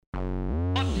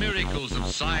miracles of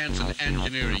science and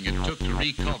engineering it took to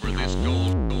recover this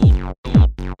gold.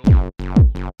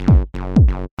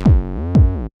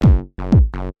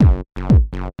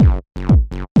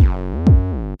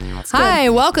 Hi,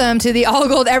 welcome to the All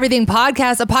Gold Everything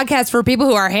podcast, a podcast for people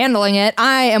who are handling it.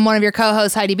 I am one of your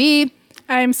co-hosts, Heidi B.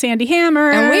 I'm Sandy Hammer.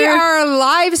 And we are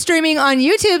live streaming on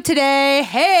YouTube today.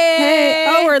 Hey!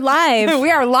 Oh, we're live.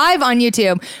 We are live on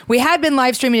YouTube. We had been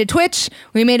live streaming to Twitch.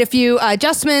 We made a few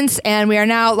adjustments, and we are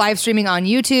now live streaming on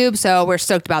YouTube, so we're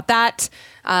stoked about that.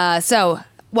 So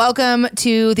welcome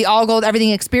to the All Gold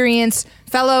Everything experience,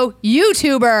 fellow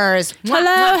YouTubers.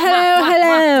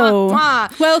 Hello.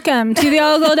 Welcome to the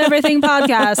All Gold Everything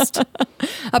podcast.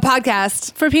 A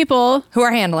podcast For people who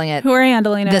are handling it.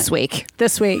 This week.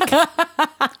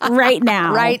 Right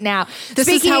now. Right now. This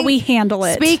is how we handle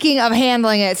it. Speaking of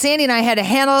handling it, Sandy and I had to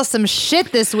handle some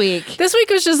shit this week. This week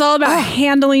was just all about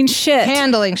handling shit.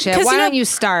 Handling shit. Why don't you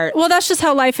start? Well, that's just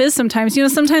how life is sometimes. You know,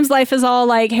 sometimes life is all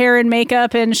like hair and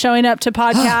makeup and showing up to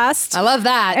podcasts. I love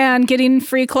that. And getting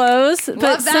free clothes.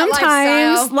 But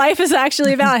sometimes life is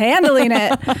actually about handling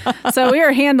it. So we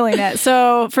are handling it.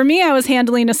 So for me, I was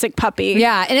handling a sick puppy.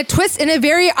 Yeah. In a twist, in a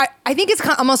very, I think it's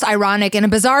almost ironic, in a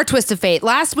bizarre twist of fate.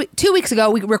 2 weeks ago,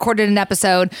 we recorded an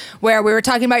episode where we were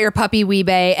talking about your puppy,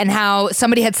 Weebay, and how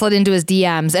somebody had slid into his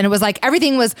DMs. And it was like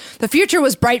the future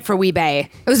was bright for Weebay.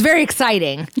 It was very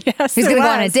exciting. Yes, He's going to go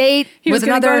on a date. He was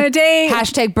going to go on a date.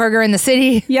 Hashtag burger in the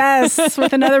city. Yes,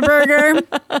 with another burger.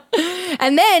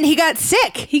 And then he got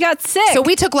sick. So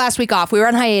we took last week off. We were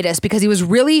on hiatus because he was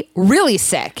really, really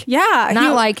sick. Yeah.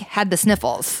 Not had the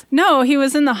sniffles. No, he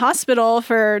was in the hospital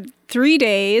for 3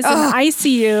 days in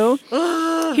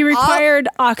ICU. He required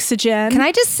oxygen. Can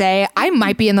I just say, I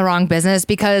might be in the wrong business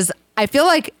because I feel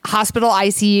like hospital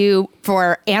ICU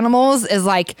for animals is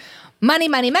like money.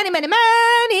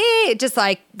 Just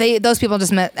like those people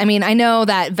just met. I mean, I know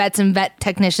that vets and vet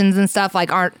technicians and stuff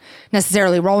aren't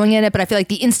necessarily rolling in it, but I feel like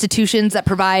the institutions that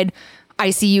provide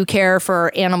ICU care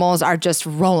for animals are just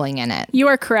rolling in it. You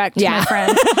are correct, my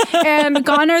friend. And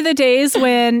gone are the days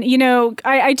when,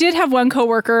 I did have one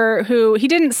coworker who, he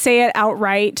didn't say it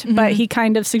outright, but he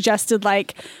kind of suggested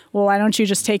well, why don't you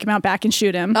just take him out back and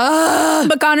shoot him?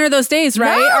 But gone are those days,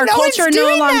 right? No, our culture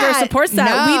no longer that. supports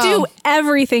that. No. We do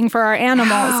everything for our animals.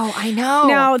 Oh, I know.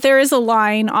 Now, there is a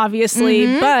line,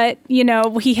 obviously, but,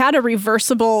 he had a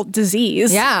reversible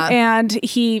disease. Yeah. And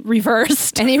he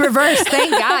reversed.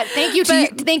 Thank God. Thank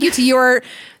you to your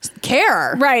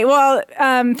care. Right. Well,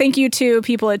 thank you to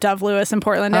people at Dove Lewis in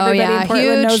Portland. Everybody in Portland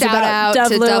Huge knows shout about out Dove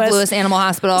to Lewis. Dove Lewis Animal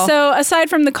Hospital. So aside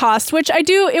from the cost, which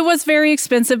it was very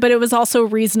expensive, but it was also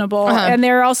reasonable. And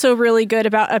they're also really good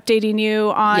about updating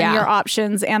you on your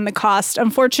options and the cost.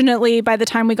 Unfortunately, by the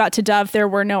time we got to Dove, there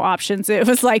were no options. It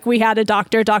was like we had a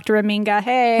doctor, Dr. Aminga,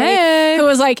 who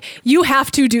was like, you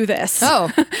have to do this.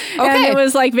 Oh, okay. And it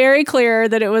was very clear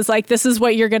that it was this is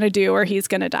what you're going to do or he's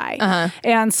going to die.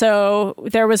 And so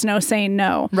there was no saying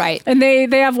no. Right. And they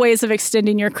have ways of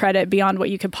extending your credit beyond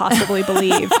what you could possibly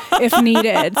believe if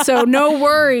needed. So no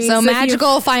worries. So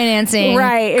magical financing.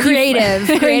 Right. Creative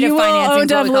you financing. will owe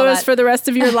Dove Lewis for the rest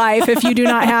of your life if you do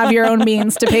not have your own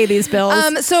means to pay these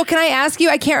bills. So can I ask you,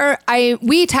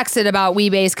 we texted about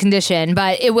Weebay's condition,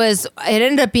 but it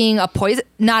ended up being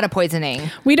not a poisoning.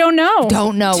 We don't know.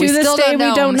 To this still day, don't know.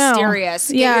 we don't know.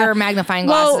 Mysterious. Get your magnifying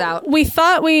glasses out.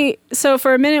 So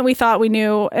for a minute we thought we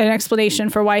knew an explanation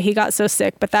for why he got so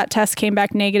sick, but that test came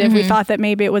back negative. We thought that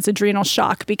maybe it was adrenal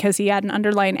shock because he had an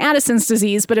underlying Addison's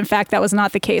disease, but in fact that was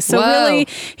not the case. So really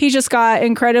he just got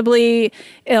incredibly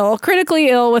ill, critically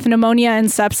ill with pneumonia and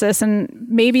sepsis and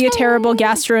maybe a terrible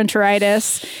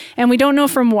gastroenteritis. And we don't know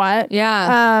from what.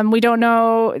 Yeah. We don't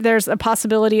know. There's a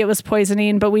possibility it was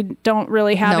poisoning, but we don't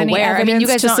really have any evidence you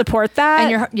guys to support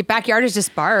that. And your backyard is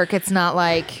just bark. It's not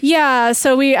like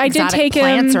so I did take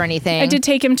plants him or anything. I did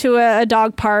take him to a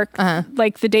dog park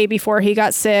the day before he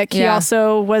got sick. He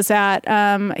also was at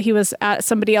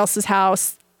somebody else's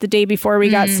house the day before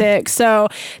we got sick. So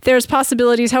there's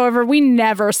possibilities. However, we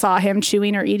never saw him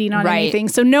chewing or eating on anything.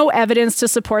 So no evidence to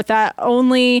support that,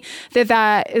 only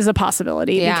that is a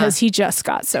possibility because he just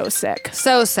got so sick.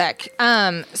 So sick.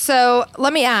 So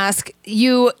let me ask,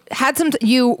 you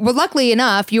were luckily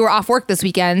enough, you were off work this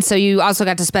weekend. So you also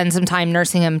got to spend some time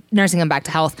nursing him back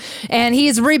to health, and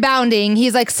he's rebounding.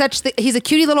 He's he's a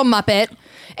cutie little Muppet.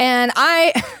 And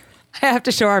I have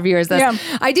to show our viewers this. Yeah.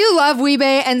 I do love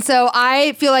Weebay, and so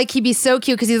I feel like he'd be so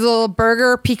cute because he's a little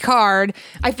burger Picard.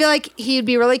 I feel like he'd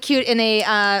be really cute in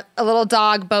a little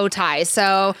dog bow tie.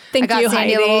 So I got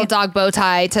Sandy a little dog bow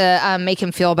tie to make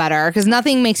him feel better, because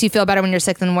nothing makes you feel better when you're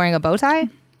sick than wearing a bow tie.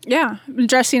 Yeah,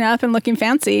 dressing up and looking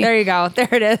fancy. There you go. There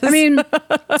it is. I mean,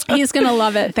 he's gonna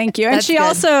love it. Thank you. And That's she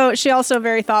good. also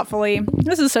very thoughtfully.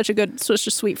 This is such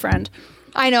a sweet friend.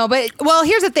 I know, but well,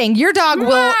 here's the thing. Your dog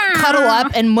will cuddle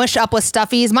up and mush up with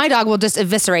stuffies. My dog will just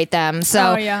eviscerate them.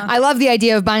 So Oh, yeah. I love the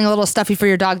idea of buying a little stuffy for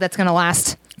your dog that's going to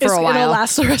last for a while. It'll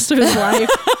last the rest of his life.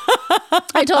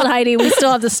 I told Heidi we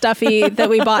still have the stuffy that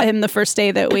we bought him the first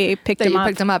day that we picked him You up.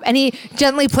 picked him up, and he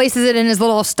gently places it in his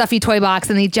little stuffy toy box,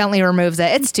 and he gently removes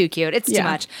it. It's too cute. It's too Yeah.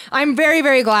 much. I'm very,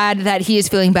 very glad that he is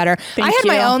feeling better. I had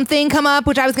my you. own thing come up,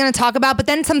 which I was going to talk about, but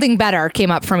then something better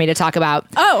came up for me to talk about.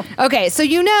 Oh. Okay. So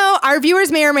our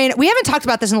viewers may or may not, we haven't talked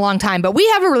about this in a long time, but we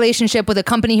have a relationship with a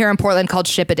company here in Portland called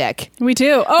Ship-A-Dick. We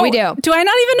do. Oh, We do. Do I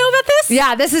not even know about this?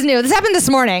 Yeah, this is new. This happened this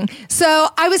morning. So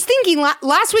I was thinking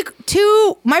last week,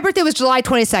 my birthday was July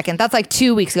 22nd. That's like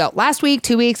 2 weeks ago. Last week,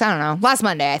 2 weeks, I don't know. Last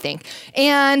Monday, I think.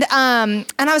 And I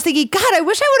was thinking, God, I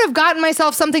wish I would have gotten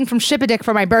myself something from Ship-A-Dick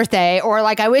for my birthday, or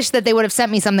like I wish that they would have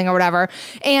sent me something or whatever.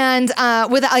 And I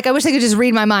wish they could just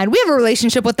read my mind. We have a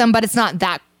relationship with them, but it's not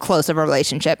that close of a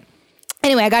relationship.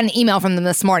 Anyway, I got an email from them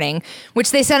this morning, which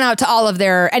they sent out to all of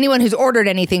anyone who's ordered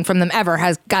anything from them ever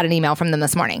has got an email from them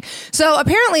this morning. So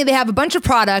apparently they have a bunch of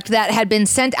product that had been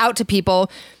sent out to people.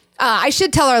 I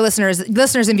should tell our listeners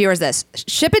and viewers this.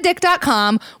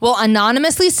 Ship-A-Dick.com will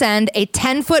anonymously send a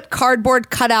 10-foot cardboard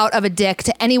cutout of a dick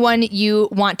to anyone you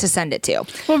want to send it to.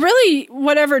 Well, really,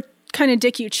 whatever kind of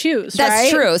dick you choose, That's right?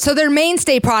 true. So their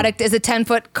mainstay product is a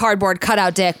 10-foot cardboard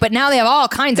cutout dick, but now they have all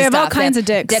kinds of stuff. They have all kinds of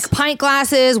dicks. Dick pint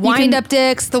glasses, wind-up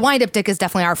dicks. The wind-up dick is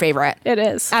definitely our favorite. It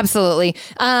is. Absolutely.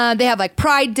 They have like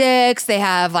pride dicks. They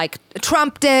have like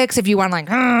Trump dicks. If you want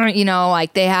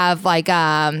like they have like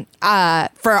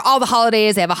for all the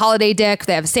holidays, they have a holiday dick.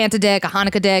 They have a Santa dick, a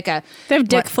Hanukkah dick. They have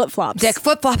dick flip-flops. Dick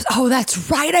flip-flops. Oh, that's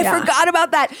right. I Yeah. forgot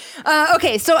about that.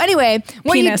 Okay, so anyway,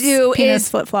 what you do penis is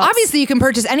flip-flops. obviously you can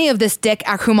purchase any of this dick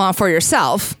accoutrement for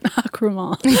yourself.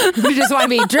 Accoutrement. You just want to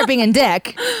be dripping in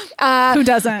dick. Who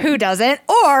doesn't? Who doesn't?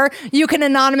 Or you can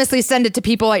anonymously send it to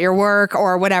people at your work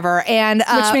or whatever. And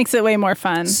Which makes it way more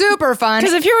fun. super fun.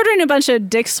 Because if you're ordering a bunch of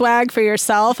dick swag for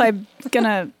yourself, I'm going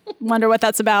to wonder what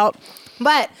that's about.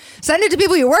 But send it to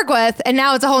people you work with, and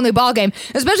now it's a whole new ballgame,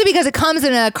 especially because it comes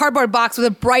in a cardboard box with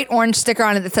a bright orange sticker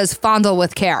on it that says fondle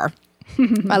with care.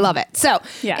 I love it. So,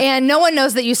 Yeah. And no one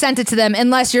knows that you sent it to them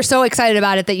unless you're so excited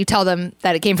about it that you tell them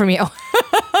that it came from you,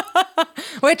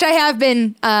 which I have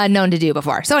been known to do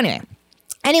before. So anyway.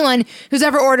 Anyone who's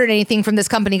ever ordered anything from this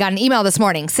company got an email this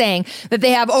morning saying that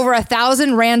they have over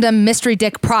 1,000 random mystery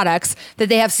dick products that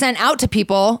they have sent out to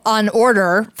people on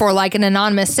order for like an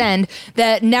anonymous send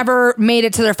that never made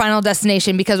it to their final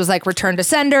destination because it was like return to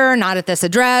sender, not at this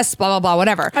address, blah, blah, blah,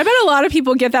 whatever. I bet a lot of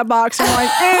people get that box and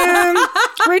are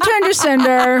like, return to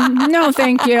sender. No,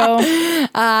 thank you.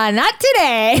 Not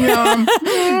today. No.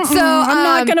 So I'm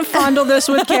not going to fondle this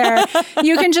with care.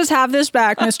 You can just have this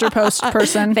back, Mr. Post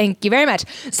person. Thank you very much.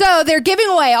 So they're giving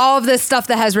away all of this stuff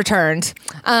that has returned,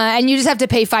 and you just have to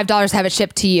pay $5 to have it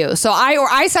shipped to you. So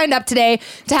I signed up today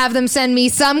to have them send me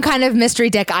some kind of mystery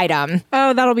dick item.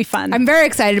 Oh, that'll be fun. I'm very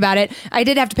excited about it. I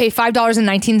did have to pay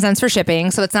 $5.19 for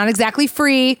shipping, so it's not exactly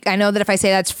free. I know that if I say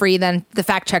that's free, then the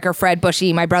fact checker Fred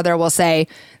Bushy, my brother, will say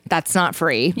that's not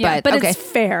free. Yeah, but but okay. it's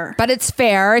fair. But it's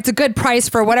fair. It's a good price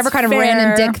for whatever kind of fair.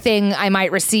 random dick thing I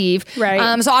might receive.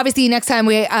 Right. So obviously next time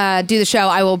we do the show,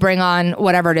 I will bring on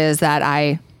whatever it is that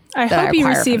I hope you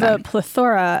acquire receive from a them.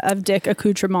 plethora of dick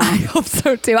accoutrement. I hope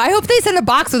so too. I hope they send a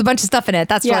box with a bunch of stuff in it.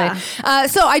 That's Yeah. funny.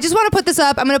 So I just want to put this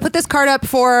up. I'm going to put this card up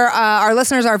for our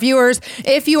listeners, our viewers.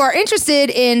 If you are interested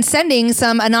in sending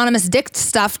some anonymous dick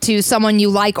stuff to someone you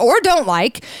like or don't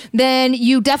like, then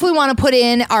you definitely want to put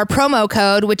in our promo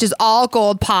code, which is all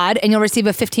gold pod, and you'll receive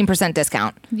a 15%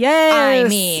 discount. Yes. I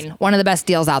mean, one of the best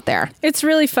deals out there. It's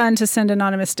really fun to send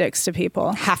anonymous dicks to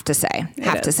people. Have to say.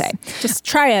 It is. Just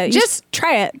try it. Just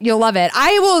try it. You'll love it.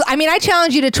 I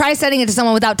challenge you to try sending it to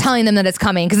someone without telling them that it's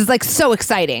coming because it's like so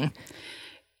exciting.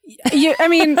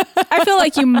 I feel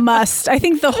like you must. I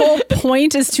think the whole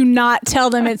point is to not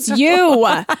tell them it's you.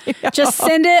 Just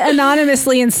send it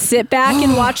anonymously and sit back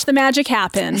and watch the magic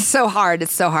happen. So hard.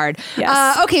 It's so hard.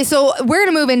 Yes. Okay, so we're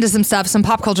going to move into some stuff, some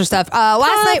pop culture stuff.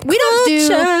 Last night, we don't do...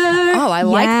 culture. Oh, I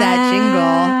like that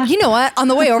jingle. You know what? On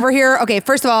the way over here, okay,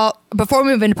 first of all, before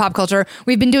we move into pop culture,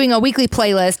 we've been doing a weekly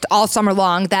playlist all summer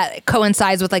long that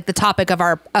coincides with like the topic of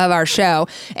our show.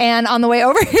 And on the way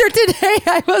over here today,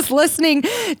 I was listening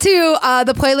to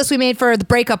the playlist we made for the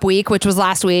breakup week, which was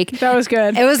last week. That was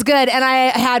good. It was good. And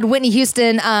I had Whitney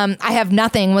Houston, I Have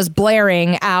Nothing was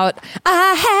blaring out.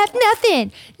 I have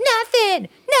nothing.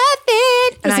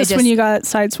 Is this when you got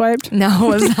sideswiped?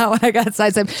 No, it was not when I got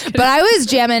sideswiped. But I was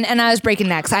jamming and I was breaking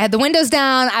necks. I had the windows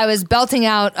down. I was belting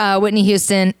out Whitney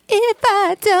Houston, If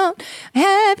I Don't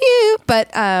Have You.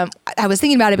 But I was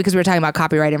thinking about it because we were talking about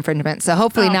copyright infringement. So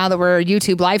hopefully now that we're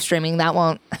YouTube live streaming, that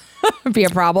won't be a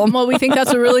problem. Well, we think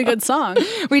that's a really good song.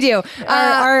 We do.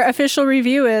 Our official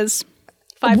review is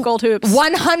 5 gold hoops.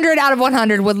 100 out of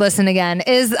 100 would listen again.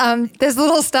 Is this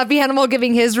little stuffy animal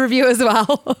giving his review as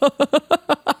well?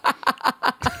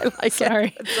 I like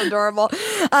Sorry. It's adorable.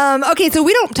 Okay, so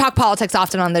we don't talk politics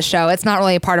often on this show. It's not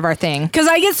really a part of our thing. Because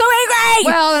I get so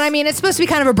angry. Well, and I mean, it's supposed to be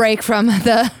kind of a break from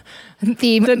the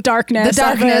darkness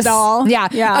of it all.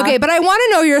 Yeah. Okay, but I want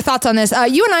to know your thoughts on this.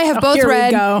 You and I have both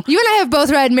read. You and I have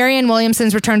both read Marianne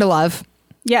Williamson's Return to Love.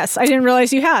 Yes, I didn't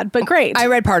realize you had, but great. I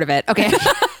read part of it. Okay.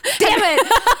 Damn it.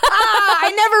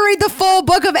 I never read the full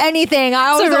book of anything. I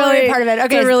always only read part of it.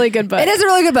 Okay. It's a really good book. It is a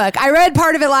really good book. I read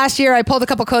part of it last year. I pulled a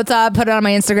couple quotes up, put it on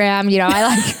my Instagram. You know,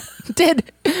 I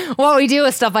did what we do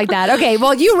with stuff like that. Okay,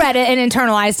 well, you read it and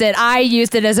internalized it. I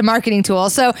used it as a marketing tool.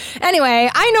 So anyway,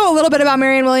 I know a little bit about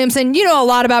Marianne Williamson. You know a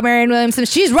lot about Marianne Williamson.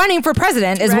 She's running for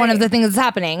president is one of the things that's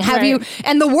happening. Have you?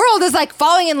 And the world is like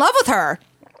falling in love with her.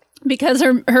 Because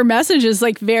her message is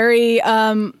like very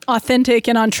authentic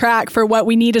and on track for what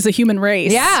we need as a human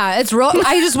race. Yeah, it's real.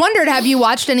 I just wondered, have you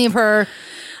watched any of her?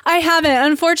 I haven't,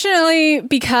 unfortunately,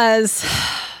 because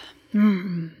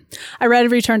I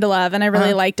read Return to Love and I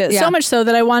really liked it. So much so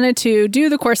that I wanted to do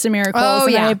the Course in Miracles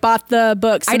and I bought the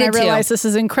books and I realized this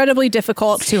is incredibly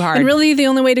difficult. It's too hard. And really the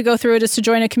only way to go through it is to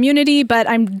join a community, but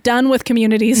I'm done with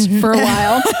communities for a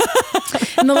while.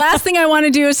 And the last thing I want to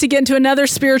do is to get into another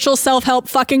spiritual self-help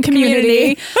fucking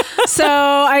community. So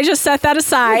I just set that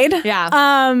aside. Yeah.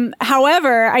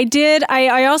 However,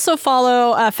 I also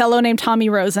follow a fellow named Tommy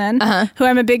Rosen, who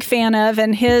I'm a big fan of,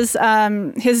 and his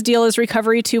deal is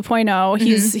Recovery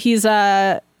 2.0. He's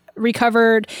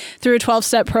recovered through a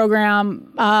 12-step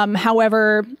program.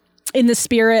 However, in the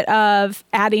spirit of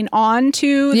adding on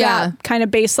to that kind of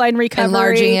baseline recovery,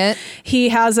 enlarging it. He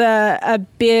has a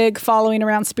big following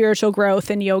around spiritual growth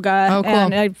and yoga. Oh, cool.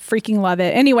 And I freaking love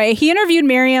it. Anyway, he interviewed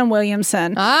Marianne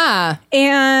Williamson.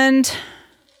 And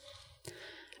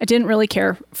I didn't really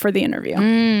care for the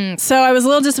interview. So I was a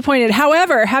little disappointed.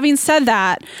 However, having said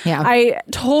that, I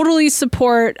totally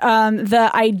support the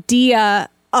idea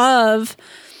of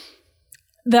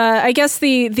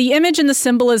the image and the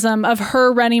symbolism of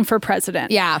her running for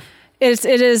president. Yeah. It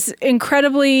is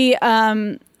incredibly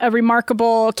a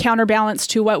remarkable counterbalance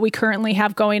to what we currently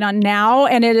have going on now.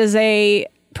 And it is a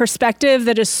perspective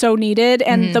that is so needed.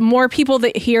 And the more people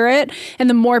that hear it and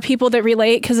the more people that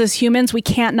relate, because as humans, we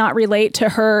can't not relate to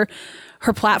her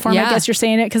platform. I guess you're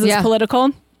saying it because it's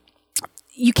political.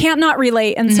 You can't not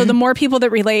relate. And so the more people that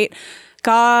relate,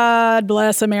 God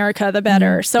bless America, the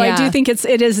better. So I do think it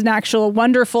is an actual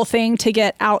wonderful thing to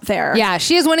get out there. Yeah,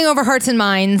 she is winning over hearts and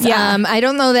minds. Yeah. I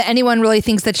don't know that anyone really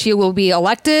thinks that she will be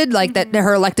elected, like that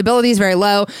her electability is very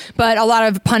low, but a lot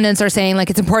of pundits are saying like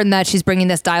it's important that she's bringing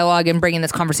this dialogue and bringing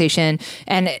this conversation.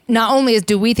 And not only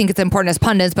do we think it's important as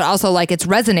pundits, but also like it's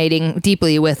resonating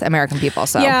deeply with American people.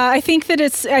 So yeah, I think that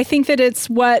it's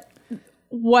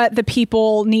what the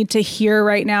people need to hear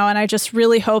right now. And I just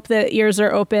really hope that ears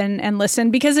are open and listen,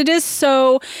 because it is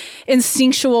so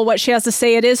instinctual what she has to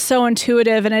say. It is so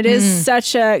intuitive, and it is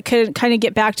such a kind of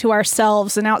get back to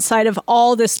ourselves and outside of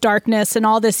all this darkness and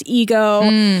all this ego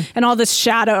and all this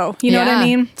shadow. You know what I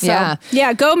mean? So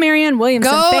go Marianne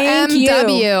Williamson. Go Thank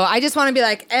MW. you. I just want to be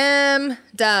like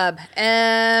M-dub.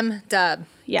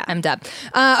 Yeah, M-dub.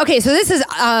 Okay, so this is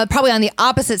probably on the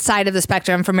opposite side of the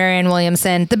spectrum for Marianne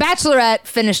Williamson. The Bachelorette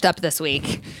finished up this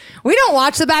week. We don't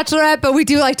watch The Bachelorette, but we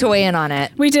do like to weigh in on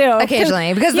it. We do.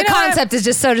 Occasionally, because the concept is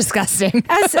just so disgusting.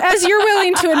 As you're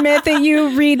willing to admit that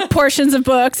you read portions of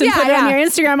books and put it on your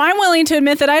Instagram, I'm willing to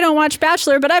admit that I don't watch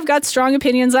Bachelor, but I've got strong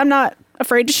opinions I'm not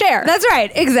afraid to share. That's right.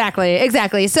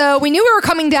 Exactly. So we knew we were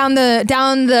coming down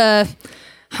the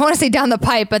I want to say down the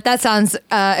pipe, but that sounds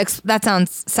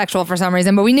sexual for some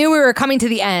reason. But we knew we were coming to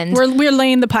the end. We're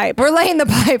laying the pipe. We're laying the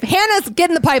pipe. Hannah's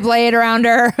getting the pipe laid around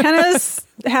her. Hannah's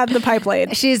had the pipe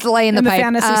laid. She's laying the pipe.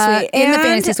 Fantasy suite. In the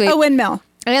fantasy suite. A windmill.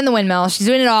 And the windmill. She's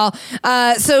doing it all.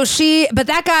 But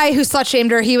that guy who slut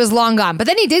shamed her, he was long gone. But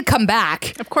then he did come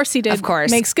back. Of course he did. Of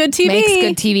course. Makes good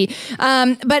TV.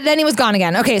 But then he was gone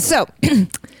again. Okay, so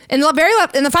in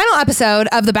the final episode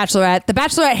of The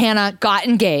Bachelorette Hannah got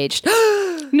engaged.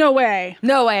 No way.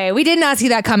 We did not see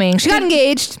that coming. She got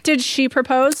engaged. Did she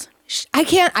propose?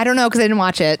 I don't know because I didn't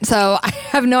watch it, so I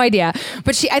have no idea.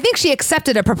 But I think she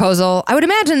accepted a proposal. I would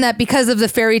imagine that because of the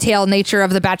fairy tale nature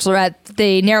of The Bachelorette,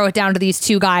 they narrow it down to these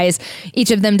two guys.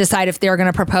 Each of them decide if they're going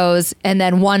to propose, and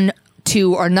then one,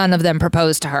 two, or none of them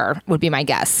propose to her, would be my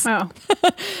guess. Oh.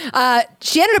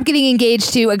 She ended up getting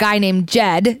engaged to a guy named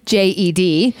Jed,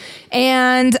 J-E-D.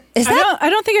 And I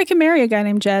don't think I can marry a guy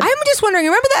named Jed. I'm just wondering,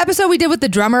 remember the episode we did with the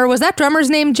drummer? Was that drummer's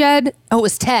name Jed? Oh, it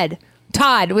was Ted.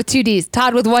 Todd with 2 Ds.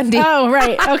 Todd with 1 D. Oh,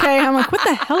 right. Okay. I'm like, what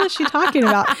the hell is she talking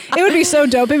about? It would be so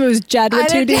dope if it was Jed with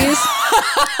 2 Ds.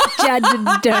 Jed.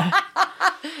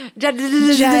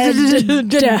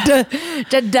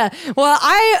 Well,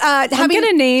 I'm going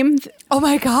to name... Oh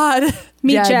my God.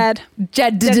 Meet Jed.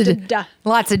 Jed.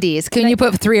 Lots of Ds. Can you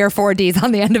put 3 or 4 Ds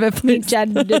on the end of it, please?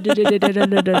 Jed.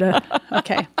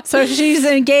 Okay. So she's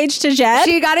engaged to Jed.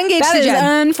 She got engaged to Jed.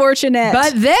 That is unfortunate.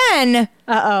 But then...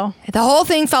 the whole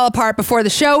thing fell apart before the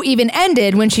show even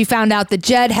ended when she found out that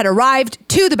Jed had arrived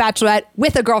to The Bachelorette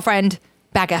with a girlfriend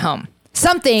back at home.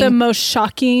 Something... The most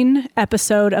shocking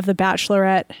episode of The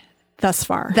Bachelorette thus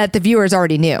far. That the viewers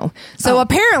already knew. So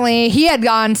apparently he had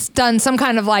done some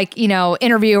kind of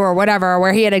interview or whatever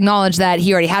where he had acknowledged that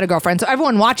he already had a girlfriend. So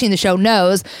everyone watching the show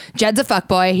knows Jed's a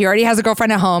fuckboy. He already has a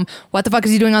girlfriend at home. What the fuck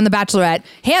is he doing on The Bachelorette?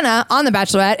 Hannah on The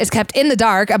Bachelorette is kept in the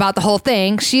dark about the whole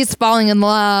thing. She's falling in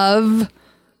love.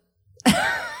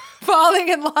 Falling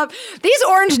in love. These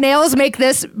orange nails make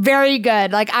this very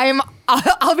good.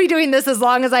 I'll be doing this as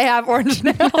long as I have orange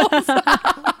nails.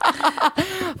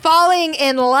 Falling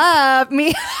in love.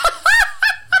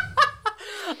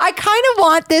 I kind of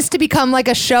want this to become like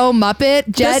a show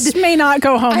Muppet. Jed this may not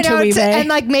go home to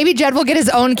eBay. And maybe Jed will get his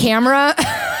own camera.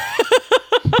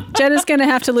 Jed is going to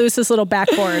have to lose his little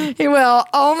backboard. He will.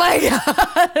 Oh my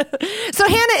God. So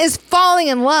Hannah is falling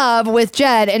in love with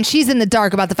Jed, and she's in the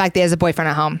dark about the fact that he has a boyfriend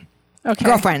at home. Okay. A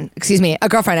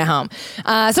girlfriend at home.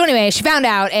 So anyway, she found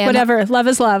out, and whatever. Love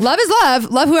is love. Love is love.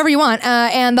 Love whoever you want.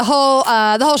 And the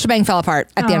whole shebang fell apart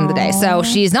at the end of the day. So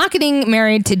she's not getting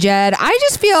married to Jed. I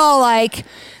just feel like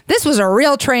this was a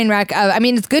real train wreck.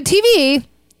 It's good TV.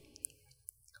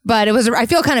 But I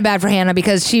feel kind of bad for Hannah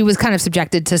because she was kind of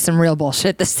subjected to some real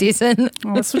bullshit this season.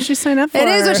 Well, that's what she signed up for. It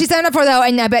is what she signed up for, though.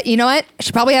 And I bet, you know what?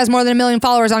 She probably has more than 1 million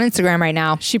followers on Instagram right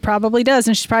now. She probably does.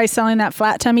 And she's probably selling that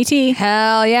flat tummy tea.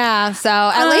 Hell yeah. So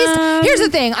at least, here's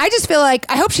the thing. I just feel like,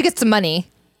 I hope she gets some money.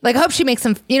 I hope she makes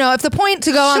some, if the point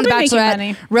to go on The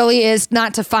Bachelorette really is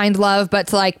not to find love, but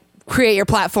to create your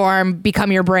platform,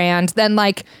 become your brand, then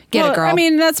get a girl.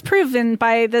 That's proven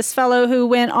by this fellow who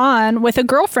went on with a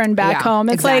girlfriend back home.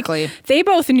 It's exactly. They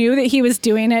both knew that he was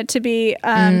doing it to be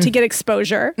to get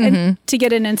exposure and to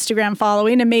get an Instagram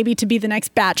following and maybe to be the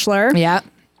next Bachelor. Yeah.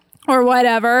 Or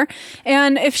whatever.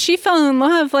 And if she fell in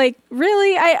love,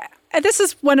 really, this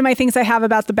is one of my things I have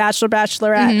about The Bachelor,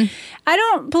 Bachelorette. I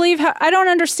don't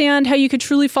understand how you could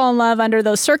truly fall in love under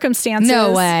those circumstances.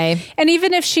 No way. And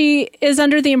even if she is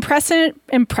under the impression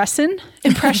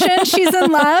she's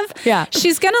in love,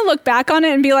 she's going to look back on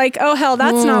it and be like, oh, hell,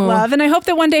 that's not love. And I hope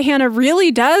that one day Hannah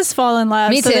really does fall in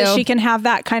love that she can have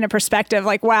that kind of perspective.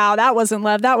 Wow, that wasn't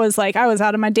love. That was I was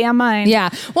out of my damn mind. Yeah.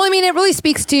 Well, it really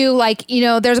speaks to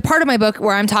there's a part of my book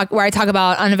where I talk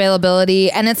about unavailability,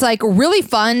 and it's really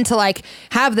fun to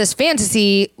have this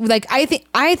fantasy.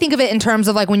 I think of it in terms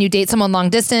of when you date someone long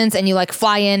distance and you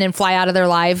fly in and fly out of their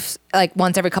lives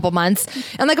once every couple months.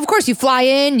 And of course you fly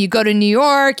in, you go to New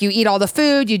York, you eat all the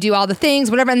food, you do all the things,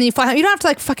 whatever. And then you fly home. You don't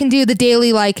have to fucking do the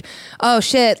daily, oh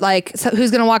shit, so who's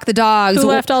going to walk the dogs? Who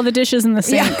left all the dishes in the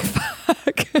sink? Yeah,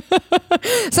 fuck.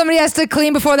 Somebody has to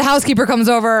clean before the housekeeper comes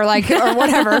over, or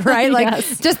whatever, right?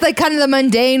 Yes. Just kind of the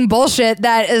mundane bullshit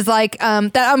that is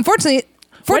that unfortunately.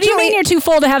 What do you mean you're too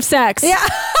full to have sex? Yeah.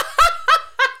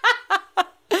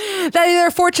 That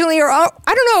either fortunately or I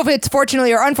don't know if it's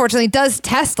fortunately or unfortunately does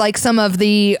test some of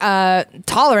the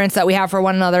tolerance that we have for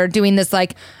one another, doing this I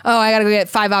gotta go get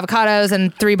 5 avocados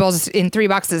and 3 bowls in 3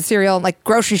 boxes of cereal,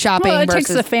 grocery shopping. Well, it takes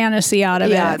the fantasy out of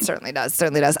it. Yeah, it certainly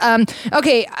does.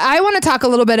 Okay, I want to talk a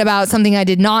little bit about something I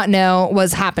did not know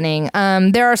was happening.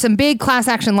 There are some big class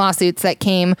action lawsuits that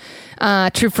came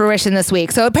to fruition this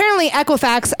week. So apparently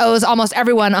Equifax owes almost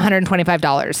everyone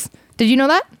 $125. Did you know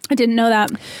that? I didn't know that.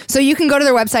 So you can go to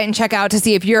their website and check out to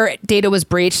see if your data was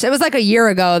breached. It was a year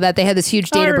ago that they had this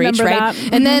huge data breach, right?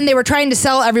 That. And then they were trying to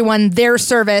sell everyone their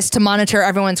service to monitor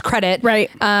everyone's credit, right?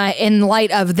 In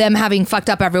light of them having fucked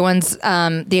up everyone's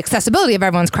the accessibility of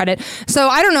everyone's credit. So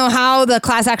I don't know how the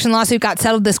class action lawsuit got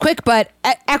settled this quick, but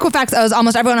Equifax owes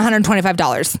almost everyone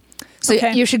 $125. So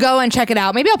you should go and check it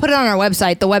out. Maybe I'll put it on our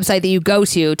website, the website that you go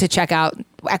to check out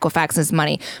Equifax's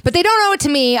money. But they don't owe it to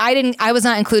me. I was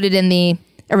not included in the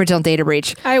original data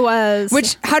breach. I was.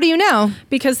 Which, how do you know?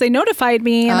 Because they notified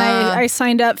me, and I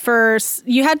signed up for.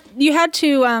 You had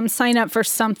to sign up for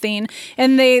something,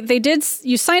 and they did.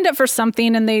 You signed up for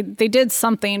something, and they did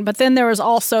something, but then there was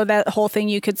also that whole thing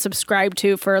you could subscribe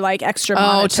to for like extra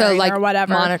monitoring or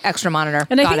whatever, extra monitor.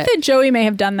 And I think that Joey may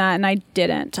have done that, and I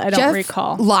didn't. I don't Jeff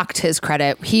recall. Locked his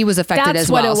credit. He was affected That's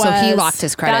as what well, it was. so he locked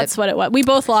his credit. That's what it was. We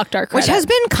both locked our credit, which has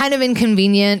been kind of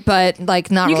inconvenient, but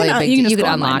like not You really can- a big you can deal. just You go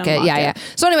can online unlock and it. unlock Yeah. it.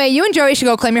 So anyway, you and Joey should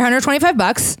go claim your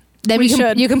 $125. Then We you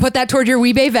should. can put that toward your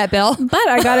WeBay vet bill. But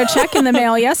I got a check in the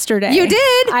mail yesterday. You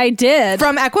did? I did.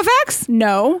 From Equifax?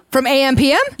 No. From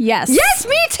AMPM? Yes. Yes,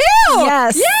 me too.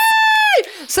 Yes. Yay!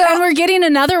 So And we're getting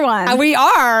another one. we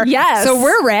are. Yes. So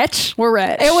we're rich. We're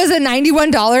rich. It was a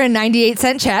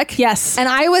 $91.98 check. Yes. And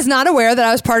I was not aware that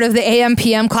I was part of the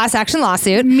AMPM class action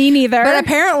lawsuit. Me neither. But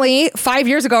apparently 5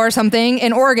 years ago or something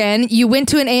in Oregon, you went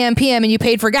to an AMPM and you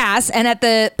paid for gas. And at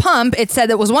the pump, it said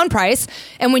that was one price.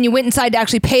 And when you went inside to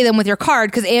actually pay them with your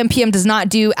card, because AMPM does not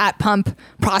do at pump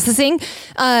processing,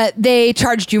 they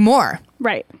charged you more.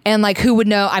 Right. And like, who would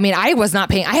know? I mean, I was not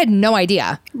paying. I had no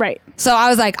idea. Right. So I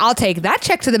was like, I'll take that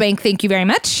check to the bank. Thank you very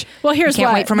much. Well, here's Can't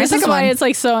why. wait for my This is second why one. it's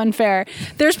like so unfair.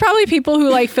 There's probably people who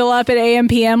like fill up at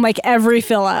AMPM like every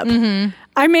fill up. Mm-hmm.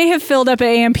 I may have filled up at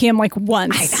AMPM like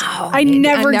once. I know. I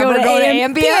never go to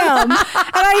AMPM. AMPM. And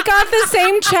I got the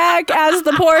same check as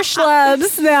the poor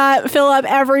schlubs that fill up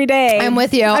every day. I'm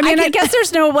with you. I mean, I can- guess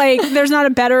there's not a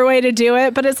better way to do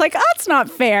it, but it's like, that's not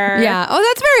fair. Yeah. Oh,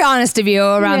 that's very honest of you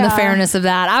around the Yeah. fairness of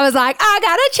that. I was like, I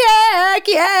got a check.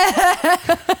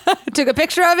 Yeah. Took a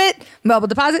picture of it. Mobile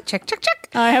deposit. Check, check, check.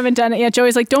 I haven't done it yet.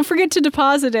 Joey's like, don't forget to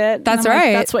deposit it. And That's I'm like,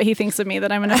 right. that's what he thinks of me,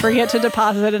 that I'm going to forget to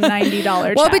deposit a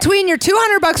 $90 Well, check. between your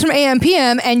 $200 from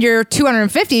AMPM and your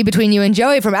 $250 between you and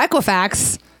Joey from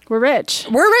Equifax, We're rich.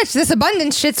 we're rich. This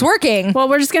abundance shit's working. Well,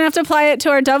 we're just going to have to apply it to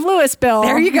our Dove Lewis bill.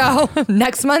 There you go.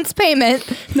 Next month's payment.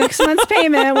 Next month's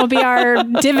payment will be our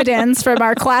dividends from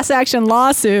our class action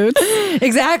lawsuits.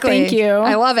 Exactly. Thank you.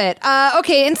 I love it.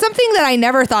 Okay, and something that I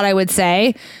never thought I would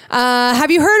say.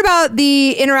 Have you heard about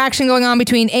the interaction going on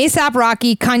between A$AP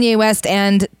Rocky, Kanye West,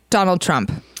 and Donald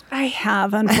Trump? I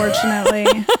have,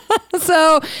 unfortunately.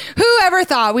 So whoever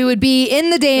thought we would be in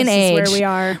the day and This is age where we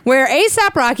are. where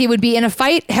A$AP Rocky would be in a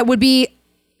fight, would be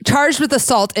charged with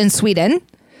assault in Sweden.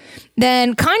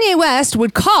 Then Kanye West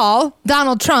would call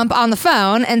Donald Trump on the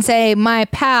phone and say, my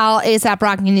pal A$AP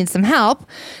Rocky needs some help.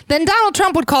 Then Donald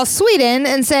Trump would call Sweden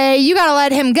and say, you got to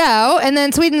let him go. And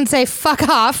then Sweden would say, fuck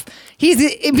off. He's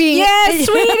being... Yes,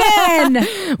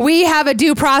 Sweden! We have a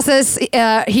due process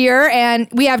here, and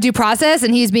we have due process,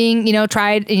 and he's being,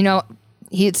 tried,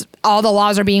 he's all the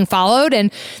laws are being followed.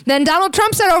 And then Donald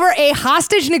Trump sent over a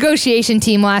hostage negotiation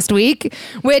team last week,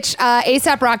 which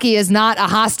A$AP Rocky is not a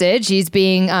hostage. He's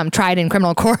being tried in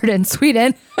criminal court in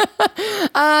Sweden.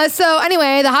 So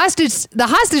anyway, the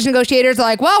hostage negotiators are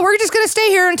like, well, we're just going to stay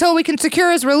here until we can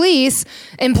secure his release,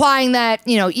 implying that,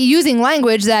 using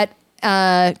language that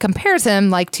compares him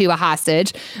like to a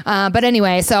hostage. But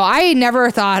anyway, so I never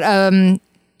thought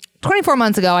 24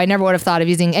 months ago, I never would have thought of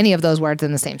using any of those words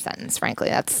in the same sentence. Frankly,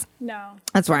 that's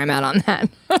where I'm at on that.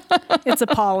 It's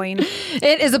appalling.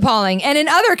 It is appalling. And in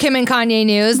other Kim and Kanye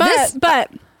news,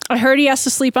 But I heard he has to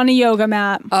sleep on a yoga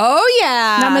mat. oh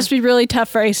yeah, That must be really tough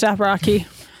for A$AP Rocky.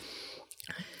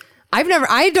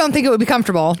 I don't think it would be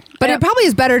comfortable, but Yeah. it probably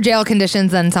is better jail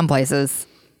conditions than some places.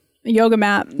 Yoga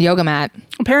mat. Yoga mat.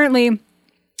 Apparently,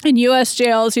 in U.S.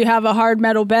 jails, you have a hard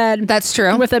metal bed. That's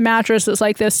true. With a mattress that's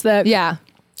like this. Yeah.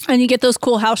 And you get those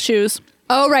cool house shoes.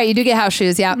 Oh, right. You do get house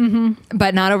shoes. Yeah. Mm-hmm.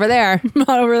 But not over there.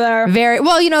 Not over there. Very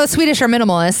well. The Swedish are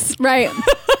minimalists. Right.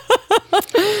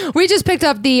 We just picked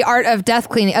up the art of death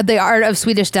cleaning, the art of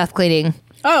Swedish death cleaning.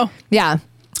 Oh, Yeah.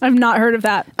 I've not heard of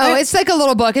that. Oh, it's like a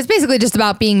little book. It's basically just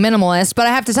about being minimalist. But I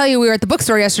have to tell you, we were at the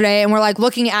bookstore yesterday and we're like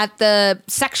looking at the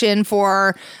section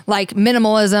for like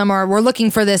minimalism, or we're looking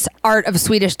for this art of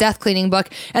Swedish death cleaning book.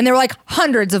 And there were like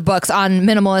hundreds of books on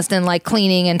minimalist and like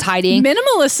cleaning and tidying.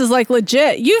 Minimalist is like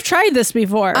legit. You've tried this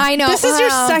before. I know. This is your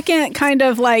Well, second kind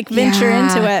of like venture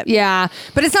into it. Yeah.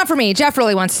 But it's not for me. Jeff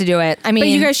really wants to do it. I mean, But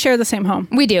you guys share the same home.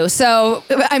 we do. So,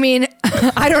 I mean,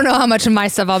 I don't know how much of my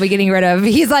stuff I'll be getting rid of.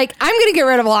 He's like, I'm going to get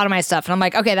rid of a lot of my stuff. And I'm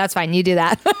like, okay, that's fine. You do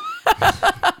that.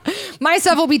 My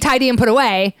stuff will be tidy and put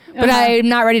away, but I'm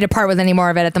not ready to part with any more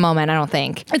of it at the moment, I don't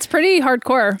think. It's pretty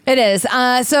hardcore. It is.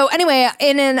 So anyway,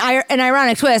 in an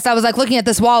ironic twist, I was like looking at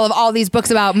this wall of all these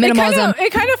books about minimalism.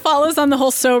 It kind of follows on the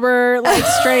whole sober, like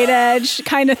straight edge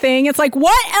kind of thing. It's like,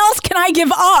 what else can I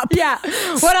give up? Yeah.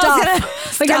 What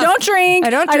else? Like, I don't drink. I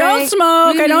don't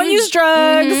smoke. I don't use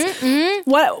drugs.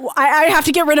 What? I have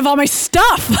to get rid of all my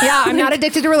stuff. Yeah, I'm not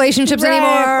addicted to relationships anymore.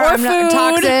 Or I'm food. not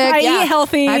toxic. I eat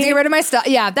healthy. I have to get rid of my stuff.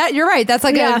 Yeah, you're right. That's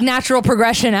like a natural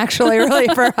progression, actually, really,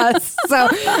 for us. So,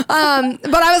 but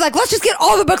I was like, let's just get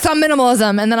all the books on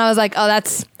minimalism. And then I was like, oh,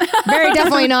 that's very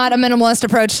definitely not a minimalist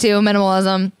approach to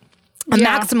minimalism. A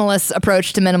maximalist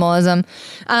approach to minimalism.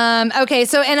 Okay,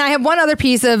 so, and I have one other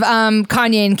piece of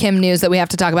Kanye and Kim news that we have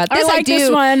to talk about. This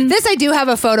one. This I do have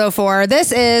a photo for.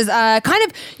 This is kind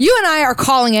of, you and I are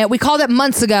calling it, we called it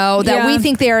months ago, that we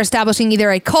think they are establishing either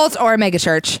a cult or a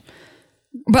megachurch.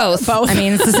 Both. I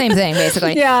mean, it's the same thing,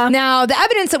 basically. Yeah. Now, the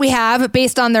evidence that we have,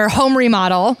 based on their home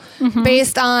remodel,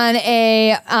 based on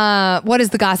a, what is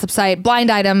the gossip site? Blind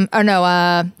Item, or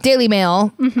no, Daily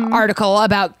Mail article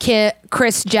about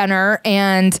Kris Jenner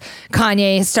and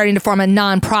Kanye starting to form a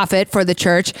nonprofit for the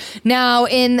church. Now,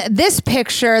 in this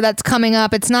picture that's coming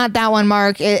up, it's not that one,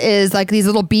 Mark. It is like these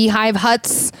little beehive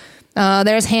huts.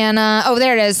 There's Hannah. Oh,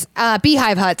 there it is.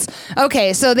 Beehive huts.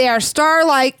 Okay, so they are Star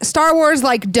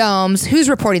Wars-like domes. Who's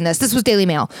reporting this? This was Daily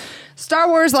Mail. Star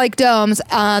Wars-like domes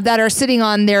that are sitting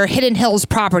on their Hidden Hills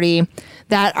property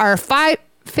that are 50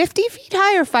 feet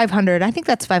high or 500? I think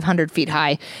that's 500 feet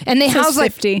high. And they house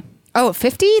like 50. Oh,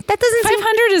 50? That doesn't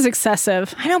 500 is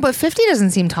excessive. I know, but 50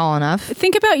 doesn't seem tall enough.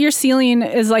 Think about your ceiling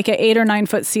is like an 8 or 9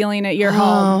 foot ceiling at your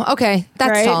home. Oh, okay. That's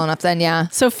right? tall enough then, yeah.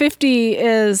 So 50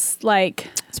 is like...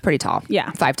 It's pretty tall.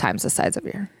 Yeah. 5 times the size of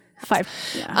your... 5.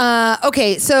 Yeah.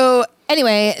 Okay, so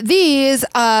anyway, these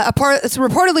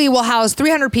reportedly will house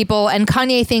 300 people, and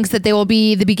Kanye thinks that they will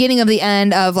be the beginning of the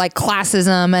end of like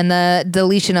classism and the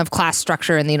deletion of class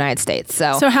structure in the United States.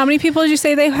 So how many people did you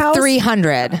say they house?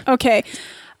 300. Okay.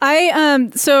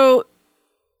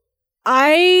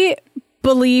 I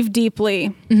believe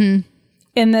deeply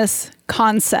in this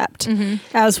concept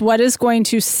as what is going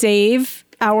to save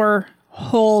our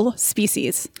whole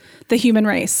species, the human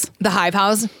race. The hive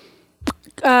house?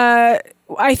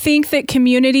 I think that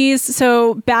communities,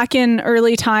 so back in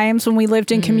early times when we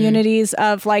lived in communities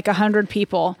of like 100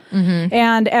 people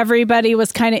and everybody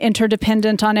was kind of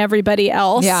interdependent on everybody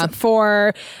else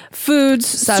for foods,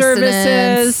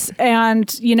 services,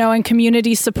 and, and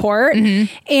community support.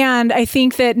 And I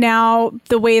think that now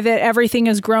the way that everything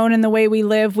has grown and the way we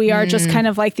live, we are just kind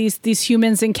of like these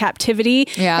humans in captivity.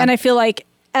 Yeah. And I feel like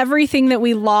everything that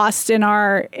we lost in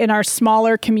our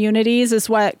smaller communities is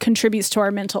what contributes to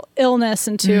our mental illness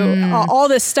and to all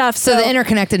this stuff. So the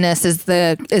interconnectedness is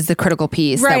the critical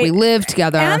piece, that we live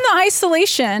together. And the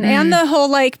isolation and the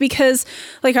whole, because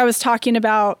like I was talking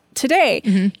about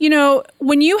today,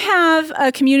 when you have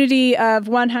a community of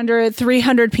 100,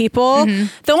 300 people,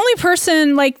 the only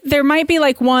person, there might be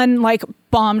one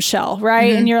bombshell,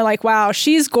 right? And you're like, wow,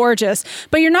 she's gorgeous.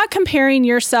 But you're not comparing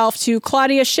yourself to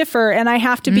Claudia Schiffer and I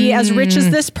have to be as rich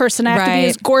as this person. I have to be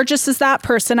as gorgeous as that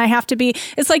person. I have to be,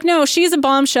 it's like, no, she's a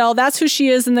bombshell. That's who she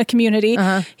is in the community.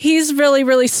 He's really,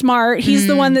 really smart. He's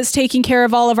the one that's taking care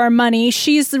of all of our money.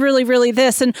 She's really, really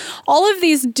this. And all of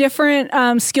these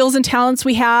different skills and talents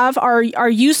we have are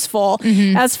useful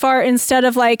as far, instead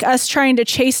of us trying to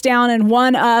chase down and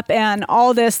one up and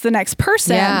all this, the next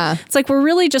person. Yeah. It's like, we're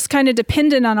really just kind of dependent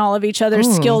on all of each other's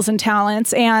skills and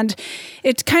talents. And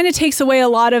it kind of takes away a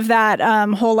lot of that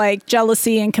whole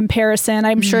jealousy and comparison.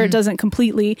 I'm sure it doesn't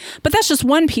completely, but that's just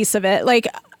one piece of it.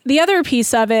 The other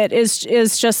piece of it is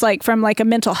just from a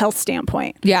mental health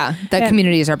standpoint. Yeah, that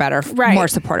communities are better, more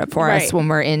supportive for us when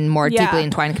we're in more deeply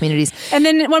entwined communities. And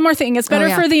then one more thing, it's better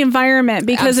for the environment,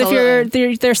 because if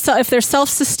they're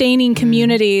self-sustaining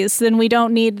communities, then we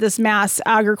don't need this mass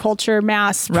agriculture,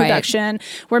 mass production.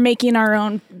 We're making our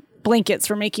own blankets,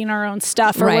 we're making our own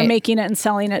stuff, or we're making it and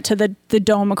selling it to the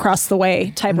dome across the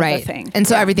way type of a thing. And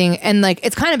so everything, and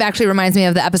it's kind of actually reminds me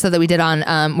of the episode that we did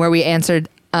on where we answered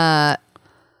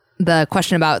the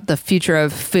question about the future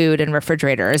of food and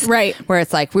refrigerators, right? Where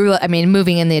it's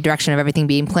moving in the direction of everything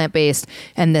being plant-based,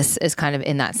 and this is kind of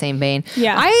in that same vein.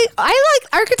 Yeah, I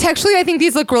like architecturally. I think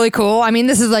these look really cool. I mean,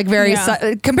 this is very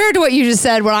compared to what you just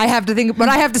said. What I have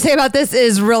to say about this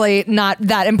is really not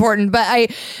that important, but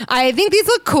I think these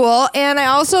look cool, and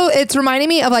it's reminding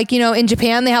me of in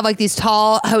Japan they have these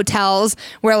tall hotels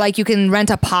where you can rent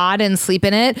a pod and sleep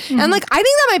in it, and I think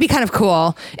that might be kind of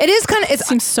cool. It is kind of, it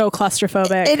seems so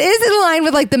claustrophobic. It is in line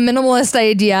with like the minimalist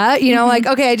idea, you know, like,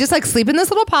 okay, I just like sleep in this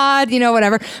little pod, you know,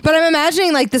 whatever. But I'm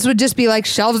imagining like this would just be like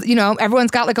shelves, you know,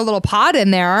 everyone's got like a little pod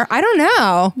in there. I don't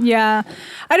know. Yeah.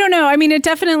 I don't know. I mean, it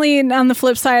definitely, on the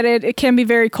flip side, it can be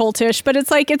very cultish, but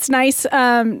it's like, it's nice.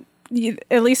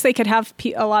 At least they could have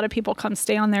a lot of people come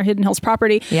stay on their Hidden Hills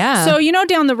property. Yeah. So, you know,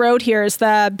 down the road here is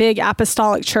the big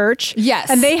Apostolic Church. Yes.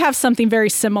 And they have something very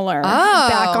similar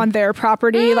back on their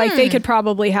property. Like they could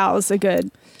probably house a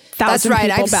good 1,000 That's right.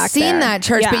 people I've back seen there. that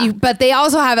church, Yeah. but they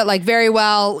also have it like very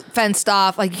well fenced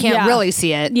off. Like you can't really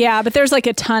see it. Yeah, but there's like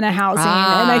a ton of housing,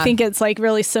 and I think it's like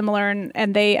really similar.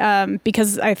 And they,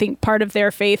 because I think part of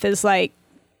their faith is like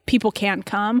people can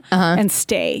come and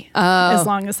stay as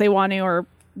long as they want to, or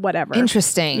whatever.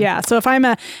 Interesting. Yeah. So if I'm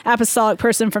a apostolic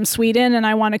person from Sweden and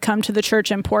I want to come to the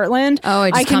church in Portland, I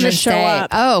can come just and show stay. up.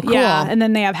 Oh, cool. Yeah, and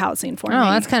then they have housing for me.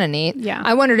 Oh, that's kind of neat. Yeah.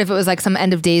 I wondered if it was like some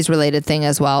end of days related thing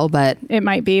as well, but It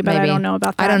might be, but I maybe. don't know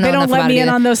about that. I don't know They don't enough let about me it in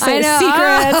either. on those I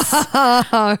know. secrets.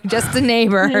 Oh, just a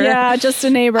neighbor. Yeah, just a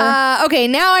neighbor. Okay,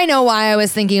 now I know why I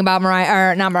was thinking about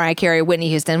not Mariah Carey, Whitney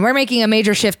Houston. We're making a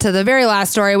major shift to the very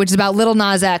last story, which is about Lil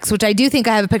Nas X, which I do think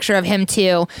I have a picture of him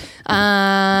too.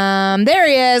 There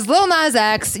he is, Lil Nas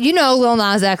X. You know Lil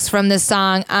Nas X from this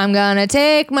song, I'm gonna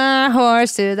take my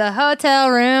horse to the hotel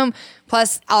room.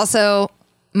 Plus, also,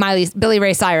 Billy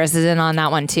Ray Cyrus is in on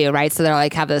that one too, right? So they're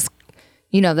like, have this,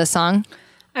 you know this song?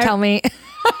 Tell me.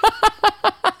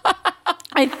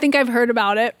 I think I've heard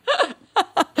about it.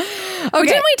 Okay.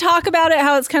 Didn't we talk about it?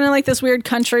 How it's kind of like this weird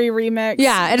country remix.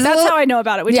 Yeah, it's that's how I know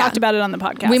about it. We Yeah. talked about it on the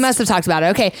podcast. We must have talked about it.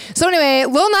 Okay. So anyway,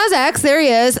 Lil Nas X, there he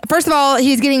is. First of all,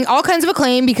 he's getting all kinds of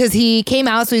acclaim because he came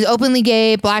out. So he's openly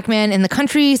gay, black man in the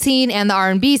country scene and the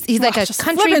R&B. He's like a just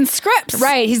country flipping scripts.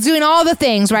 Right. He's doing all the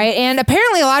things, right? And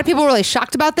apparently a lot of people were really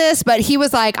shocked about this, but he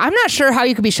was like, I'm not sure how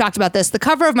you could be shocked about this. The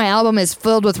cover of my album is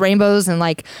filled with rainbows and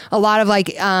like a lot of like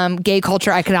gay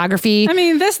culture iconography. I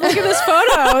mean, look at this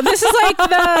photo. This is like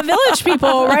the Village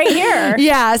People right here.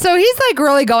 Yeah, so he's like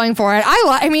really going for it. I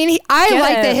like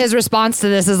it. that his response to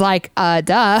this is like,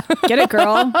 duh. Get it,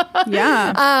 girl.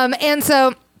 Yeah. And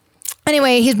so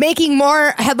anyway, he's making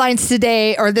more headlines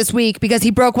today or this week because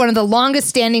he broke one of the longest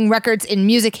standing records in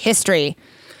music history.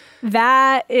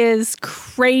 That is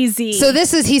crazy. So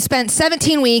he spent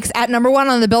 17 weeks at number 1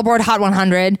 on the Billboard Hot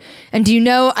 100. And do you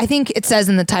know, I think it says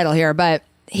in the title here, but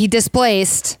he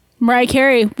displaced Mariah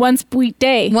Carey, One Sweet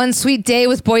Day. One Sweet Day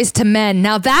with Boyz II Men.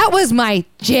 Now that was my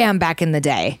jam back in the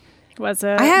day. Was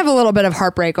it? I have a little bit of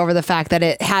heartbreak over the fact that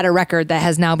it had a record that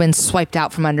has now been swiped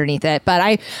out from underneath it.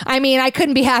 But I mean, I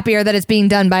couldn't be happier that it's being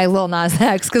done by Lil Nas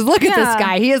X because look at this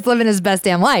guy. He is living his best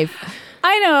damn life.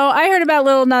 I know. I heard about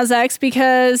Lil Nas X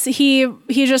because he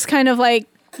just kind of like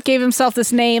gave himself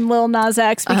this name, Lil Nas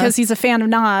X, because he's a fan of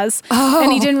Nas. Oh.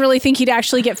 And he didn't really think he'd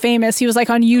actually get famous. He was like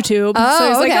on YouTube. So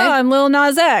he's like, I'm Lil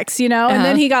Nas X, you know? And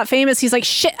then he got famous. He's like,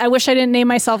 shit, I wish I didn't name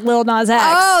myself Lil Nas X.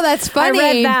 Oh, that's funny. I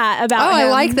read that about him. I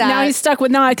like that. Now he's stuck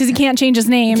with Nas because he can't change his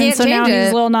name. Can't and so now change he's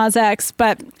it. Lil Nas X.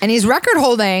 And he's record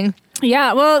holding.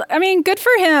 Yeah, well, I mean, good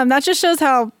for him. That just shows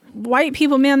how white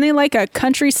people, man, they like a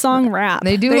country song rap.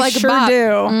 They do like sure a bop. do.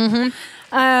 Mm-hmm.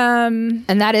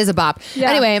 And that is a bop. Yeah.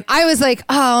 Anyway, I was like,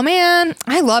 oh man,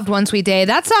 I loved One Sweet Day.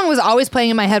 That song was always playing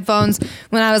in my headphones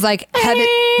when I was like headed. And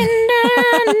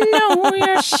I know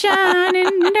you're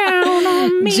shining down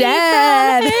on me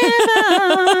Jed. from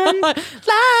heaven.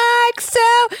 Like so.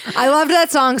 I loved that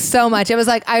song so much. It was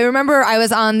like, I remember I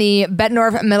was on the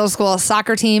Bettendorf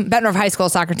High School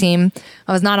soccer team.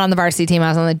 I was not on the varsity team. I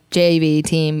was on the JV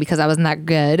team because I wasn't that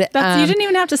good. You didn't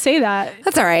even have to say that.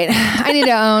 That's all right. I need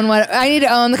to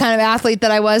own the kind of athlete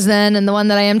that I was then and the one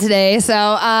that I am today.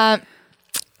 So,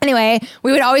 anyway,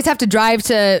 we would always have to drive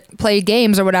to play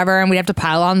games or whatever, and we'd have to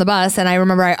pile on the bus. And I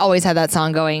remember I always had that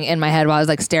song going in my head while I was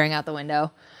like staring out the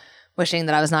window, wishing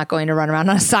that I was not going to run around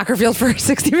on a soccer field for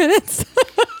 60 minutes.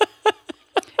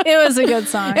 It was a good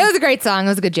song. It was a great song. It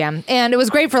was a good jam. And it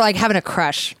was great for like having a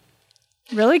crush.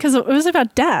 Really? Because it was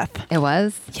about death. It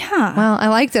was? Yeah. Well, I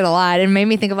liked it a lot. It made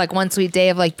me think of like One Sweet Day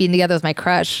of like being together with my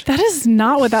crush. That is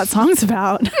not what that song's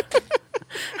about.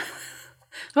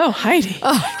 Oh, Heidi.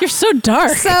 Oh, you're so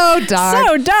dark. So dark.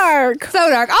 So dark. So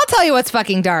dark. I'll tell you what's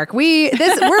fucking dark. We're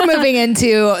moving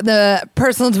into the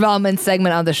personal development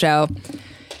segment of the show.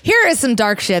 Here is some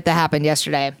dark shit that happened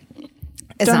yesterday.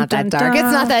 It's Dun, not that dun, dark. dun.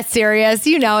 It's not that serious.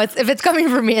 You know, if it's coming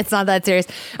from me, it's not that serious.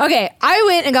 Okay, I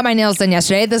went and got my nails done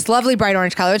yesterday. This lovely bright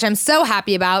orange color, which I'm so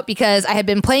happy about because I had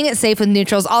been playing it safe with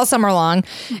neutrals all summer long,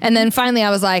 and then finally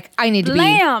I was like, I need to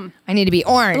be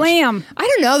orange. Blam. I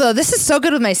don't know though. This is so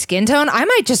good with my skin tone. I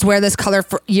might just wear this color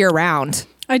for year round.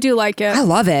 I do like it. I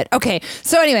love it. Okay.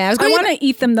 So anyway, I I want to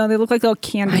eat them though. They look like little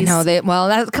candies. I know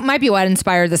that might be what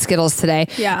inspired the Skittles today.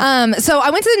 Yeah. So I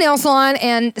went to the nail salon,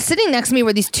 and sitting next to me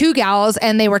were these two gals,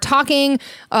 and they were talking.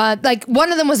 Like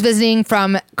one of them was visiting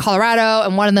from Colorado,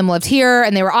 and one of them lived here,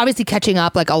 and they were obviously catching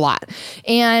up like a lot.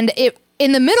 And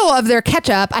in the middle of their catch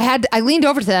up, I leaned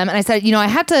over to them and I said,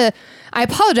 I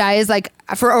apologize, like,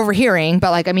 for overhearing,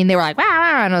 but like, I mean, they were like, wow,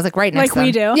 wow, and I was like, right next to them.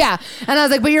 Like we do. Yeah. And I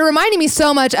was like, but you're reminding me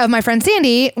so much of my friend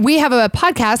Sandy. We have a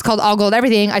podcast called All Gold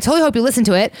Everything. I totally hope you listen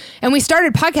to it. And we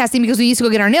started podcasting because we used to go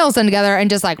get our nails done together and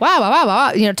just like,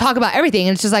 wow, talk about everything.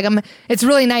 And it's just like, it's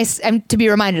really nice to be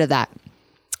reminded of that.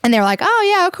 And they were like,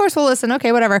 oh, yeah, of course we'll listen.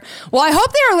 Okay, whatever. Well, I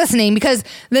hope they are listening, because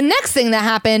the next thing that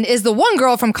happened is the one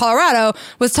girl from Colorado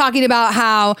was talking about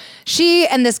how she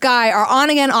and this guy are on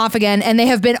again, off again, and they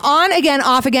have been on again,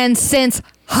 off again since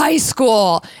high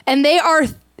school. And they are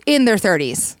in their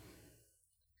 30s.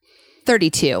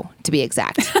 32, to be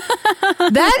exact.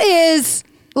 That is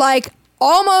like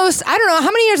almost, I don't know,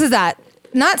 how many years is that?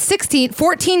 Not 16,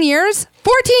 14 years?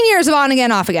 14 years of on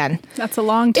again, off again. That's a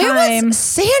long time. It was,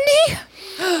 Sandy...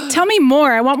 Tell me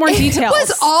more. I want more details. It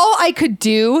was all I could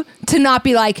do to not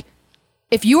be like,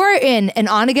 if you are in an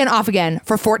on again, off again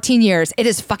for 14 years, it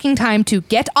is fucking time to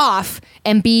get off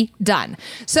and be done.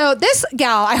 So this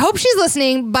gal, I hope she's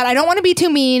listening, but I don't want to be too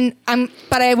mean.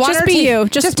 But I want just her be to you.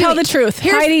 Just tell the truth.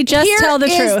 Heidi, just tell the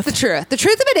truth. The truth. The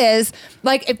truth of it is,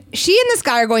 like, if she and this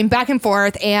guy are going back and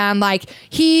forth, and like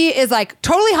he is like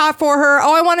totally hot for her.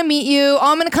 Oh, I want to meet you.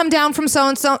 Oh, I'm going to come down from so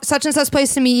and so such and such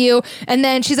place to meet you. And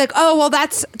then she's like, oh, well,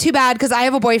 that's too bad because I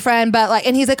have a boyfriend. But like,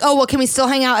 and he's like, oh, well, can we still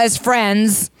hang out as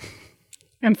friends?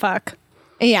 And fuck.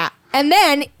 Yeah. And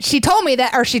then she told me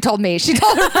that, or she told me, she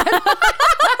told her friend.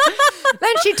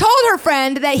 Then she told her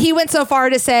friend that he went so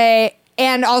far to say,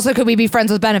 and also, could we be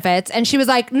friends with benefits? And she was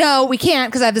like, no, we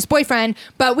can't because I have this boyfriend,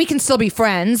 but we can still be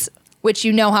friends, which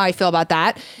you know how I feel about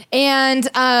that. And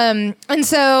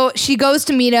so she goes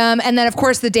to meet him. And then, of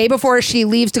course, the day before she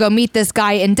leaves to go meet this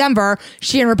guy in Denver,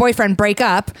 she and her boyfriend break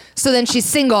up. So then she's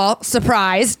single,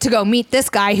 surprise, to go meet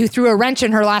this guy who threw a wrench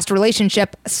in her last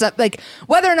relationship. So, like,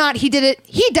 whether or not he did it,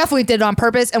 he definitely did it on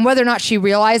purpose. And whether or not she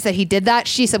realized that he did that,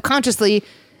 she subconsciously,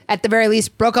 at the very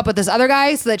least, broke up with this other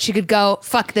guy so that she could go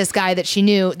fuck this guy that she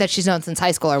knew, that she's known since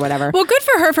high school or whatever. Well, good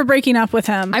for her for breaking up with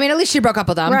him. I mean, at least she broke up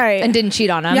with him. Right. And didn't cheat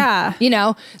on him. Yeah. You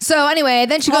know? So anyway,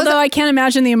 then she goes... Although I can't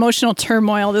imagine the emotional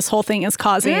turmoil this whole thing is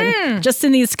causing just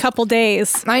in these couple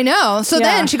days. I know. So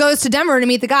then she goes to Denver to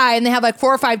meet the guy, and they have like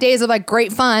 4 or 5 days of like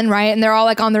great fun, right? And they're all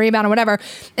like on the rebound or whatever.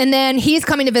 And then he's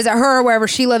coming to visit her wherever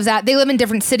she lives at. They live in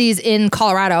different cities in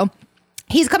Colorado.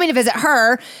 He's coming to visit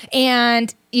her,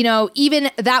 and you know, even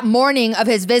that morning of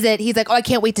his visit, he's like, oh, I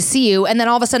can't wait to see you. And then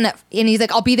all of a sudden, and he's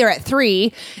like, I'll be there at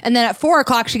 3. And then at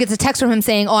 4:00, she gets a text from him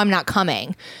saying, oh, I'm not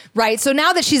coming. Right. So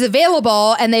now that she's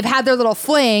available and they've had their little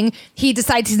fling, he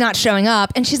decides he's not showing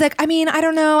up. And she's like, I mean, I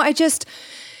don't know.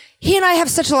 He and I have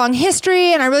such a long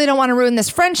history, and I really don't want to ruin this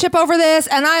friendship over this.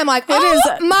 And I am like,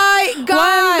 my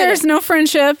God. One, there's no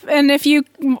friendship. And if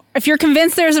you're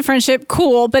convinced there's a friendship,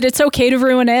 cool, but it's okay to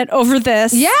ruin it over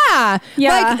this. Yeah.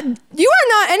 Yeah. Like, you are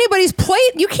not anybody's plate.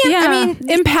 You can't, I mean.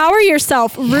 Empower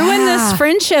yourself. Ruin this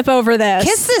friendship over this.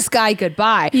 Kiss this guy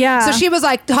goodbye. Yeah. So she was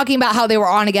like talking about how they were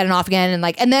on again and off again.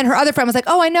 And then her other friend was like,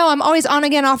 oh, I know. I'm always on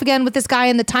again, off again with this guy,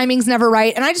 and the timing's never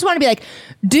right. And I just want to be like,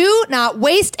 do not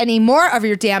waste any more of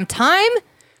your damn time.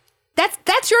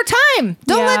 That's your time.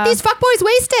 Don't let these fuckboys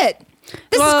waste it.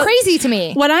 This is crazy to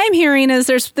me. What I'm hearing is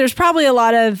there's probably a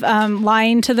lot of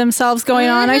lying to themselves going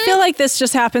on. I feel like this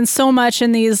just happens so much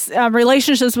in these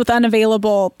relationships with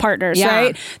unavailable partners,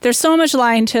 right? There's so much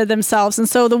lying to themselves. And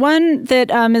so the one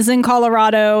that is in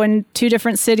Colorado in 2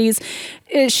 different cities,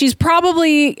 she's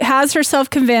probably has herself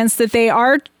convinced that they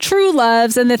are true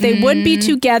loves and that they would be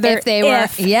together if they were.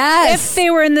 If they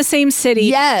were in the same city.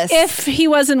 Yes. If he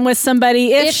wasn't with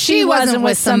somebody. If she wasn't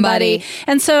with somebody.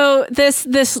 And so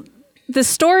the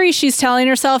story she's telling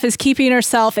herself is keeping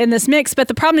herself in this mix, but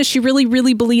the problem is she really,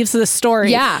 really believes the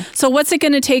story. Yeah. So what's it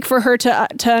going to take for her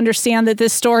to understand that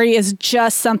this story is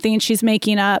just something she's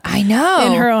making up? I know.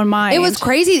 In her own mind. It was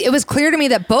crazy. It was clear to me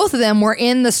that both of them were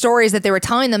in the stories that they were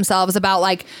telling themselves about,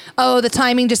 like, oh, the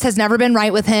timing just has never been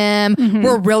right with him.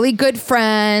 We're really good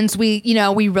friends. We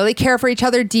really care for each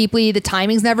other deeply. The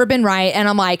timing's never been right. And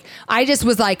I'm like, I just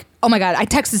was like, oh my God, I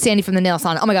texted Sandy from the nail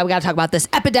salon. Oh my God, we got to talk about this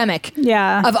epidemic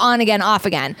of on again, off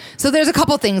again. So there's a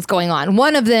couple things going on.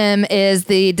 One of them is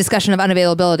the discussion of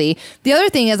unavailability. The other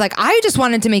thing is, like, I just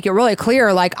wanted to make it really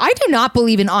clear, like, I do not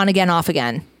believe in on again, off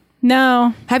again.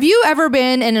 No. Have you ever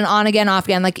been in an on again, off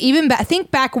again? Like even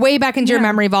think back way back into your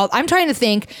memory vault. I'm trying to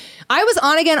think. I was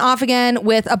on again, off again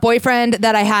with a boyfriend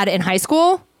that I had in high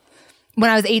school when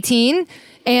I was 18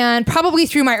 and probably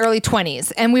through my early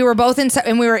 20s. And we were both in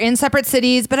separate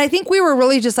cities, but I think we were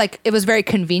really just like, it was very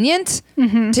convenient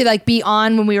to like be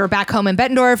on when we were back home in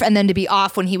Bettendorf and then to be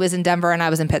off when he was in Denver and I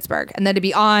was in Pittsburgh and then to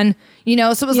be on, you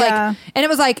know, so it was like, and it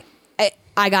was like,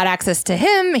 I got access to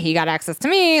him. He got access to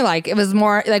me. Like it was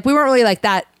more like we weren't really like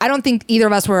that. I don't think either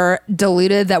of us were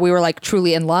deluded that we were like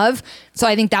truly in love. So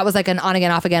I think that was like an on again,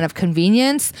 off again of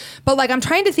convenience. But like I'm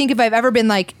trying to think if I've ever been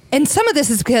like, and some of this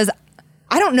is because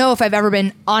I don't know if I've ever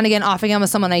been on again, off again with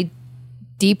someone I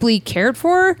deeply cared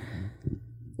for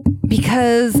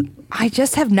because I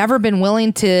just have never been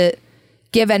willing to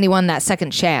give anyone that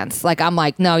second chance. Like I'm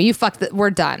like, no, you fucked it. We're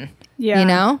done. Yeah. You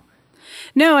know?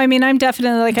 No, I mean, I'm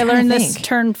definitely like, I learned this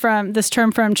term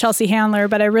from Chelsea Handler,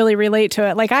 but I really relate to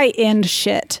it. Like I end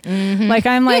shit. Like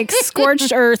I'm like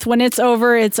scorched earth. When it's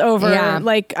over, it's over. Yeah.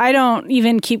 Like I don't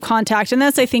even keep contact. And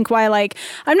that's, I think, why like,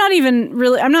 I'm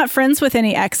not friends with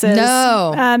any exes.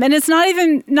 No. And it's not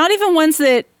even ones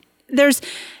that there's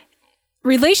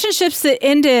relationships that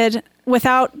ended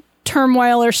without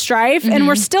turmoil or strife and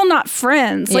we're still not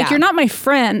friends. Like you're not my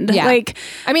friend. Yeah. Like,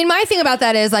 I mean, my thing about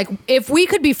that is like, if we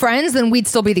could be friends, then we'd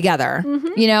still be together,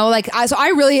 you know, like, so I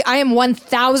am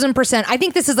 1000%. I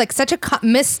think this is like such a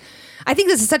I think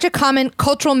this is such a common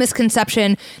cultural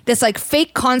misconception, this like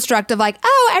fake construct of like,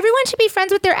 oh, everyone should be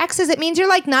friends with their exes. It means you're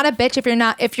like not a bitch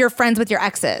if you're friends with your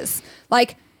exes.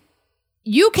 Like,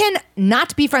 you can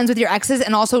not be friends with your exes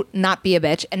and also not be a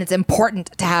bitch. And it's important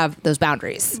to have those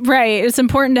boundaries. Right. It's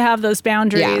important to have those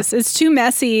boundaries. Yeah. It's too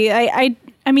messy. I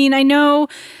mean, I know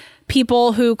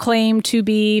people who claim to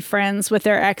be friends with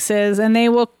their exes and they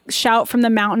will shout from the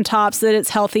mountaintops that it's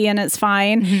healthy and it's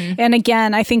fine. And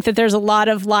again, I think that there's a lot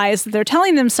of lies that they're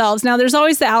telling themselves. Now, there's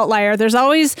always the outlier. There's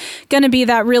always going to be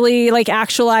that really like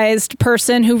actualized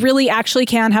person who really actually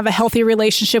can have a healthy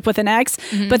relationship with an ex.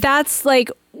 But that's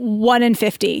like 1 in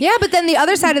 50. Yeah, but then the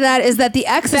other side of that is that the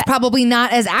ex is probably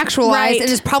not as actualized and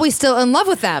is probably still in love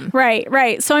with them.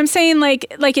 Right. So I'm saying like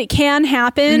it can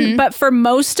happen, but for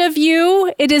most of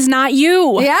you, it is not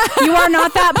you. Yeah. You are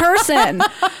not that person.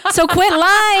 So quit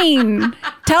lying.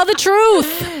 Tell the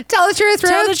truth. Tell the truth.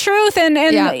 Tell the truth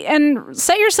and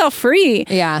set yourself free.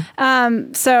 Yeah.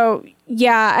 So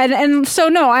yeah, and so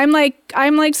no, I'm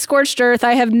like scorched earth.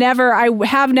 I have never,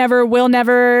 will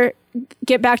never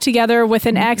get back together with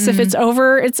an ex. If it's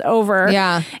over, it's over.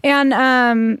 Yeah.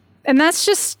 And that's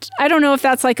just, I don't know if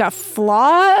that's like a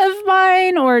flaw of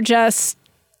mine or just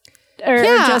I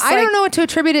don't know what to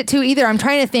attribute it to either. I'm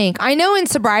trying to think. I know in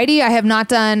sobriety, I have not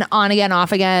done on again,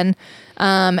 off again.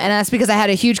 And that's because I had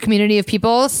a huge community of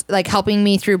people like helping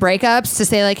me through breakups to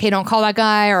say like, hey, don't call that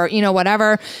guy or, you know,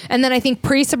 whatever. And then I think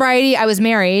pre-sobriety, I was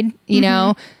married, you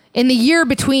know, in the year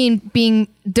between being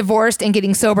divorced and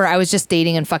getting sober, I was just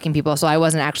dating and fucking people. So I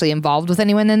wasn't actually involved with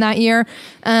anyone in that year.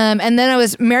 And then I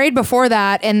was married before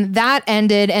that and that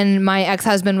ended. And my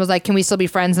ex-husband was like, can we still be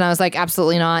friends? And I was like,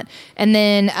 absolutely not. And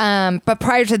then, but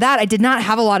prior to that, I did not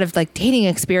have a lot of like dating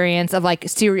experience of like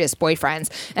serious boyfriends.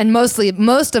 And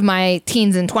most of my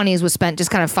teens and 20s was spent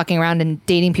just kind of fucking around and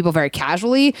dating people very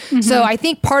casually. So I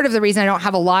think part of the reason I don't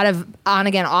have a lot of on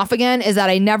again, off again is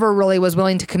that I never really was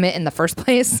willing to commit in the first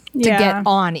place to get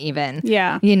on even.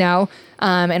 Yeah. You know,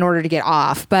 in order to get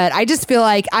off. But I just feel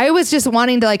like I was just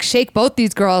wanting to like shake both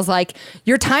these girls. Like,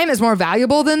 your time is more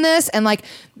valuable than this. And like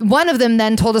one of them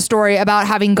then told a story about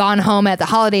having gone home at the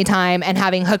holiday time and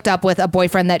having hooked up with a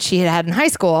boyfriend that she had in high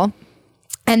school.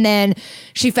 And then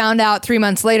she found out 3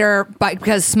 months later,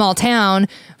 because small town,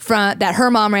 that her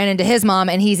mom ran into his mom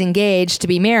and he's engaged to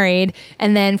be married,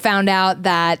 and then found out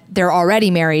that they're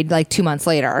already married like 2 months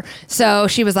later. So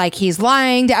she was like, he's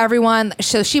lying to everyone.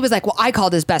 So she was like, well, I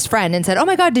called his best friend and said, oh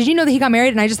my God, did you know that he got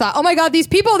married? And I just thought, oh my God, these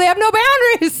people, they have no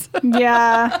boundaries.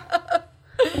 Yeah.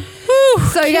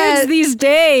 So you guys, these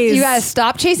days, you gotta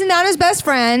stop chasing down his best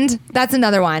friend. That's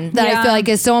another one that I feel like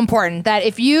is so important. That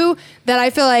I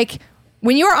feel like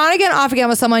when you are on again, off again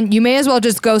with someone, you may as well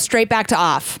just go straight back to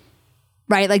off,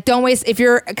 right? Like don't waste,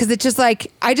 because it's just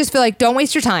like, I just feel like don't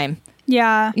waste your time.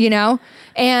 Yeah. You know?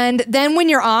 And then when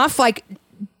you're off, like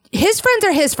his friends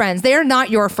are his friends. They are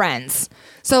not your friends.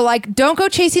 So like, don't go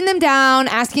chasing them down,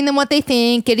 asking them what they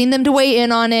think, getting them to weigh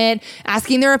in on it,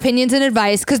 asking their opinions and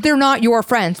advice, because they're not your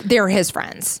friends. They're his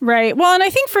friends. Right. Well, and I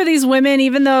think for these women,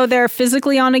 even though they're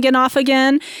physically on again, off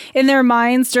again, in their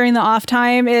minds during the off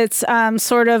time, it's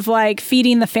sort of like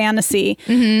feeding the fantasy.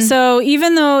 So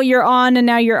even though you're on and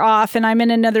now you're off and I'm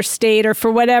in another state, or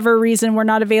for whatever reason we're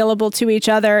not available to each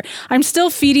other, I'm still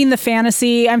feeding the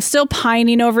fantasy. I'm still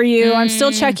pining over you. I'm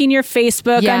still checking your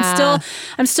Facebook. Yeah.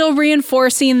 I'm still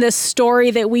reinforcing this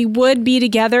story that we would be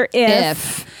together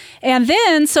if. And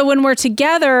then, so when we're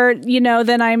together,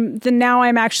 then now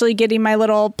I'm actually getting my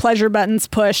little pleasure buttons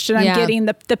pushed, and I'm getting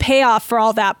the payoff for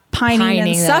all that pining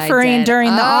and suffering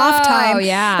during the off time.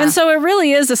 Yeah. And so it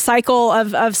really is a cycle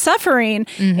of suffering.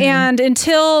 And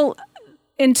until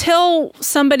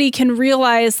somebody can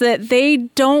realize that they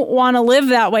don't want to live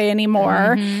that way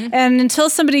anymore, and until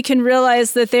somebody can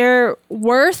realize that they're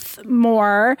worth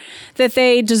more, that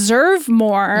they deserve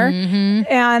more,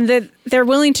 and that they're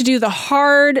willing to do the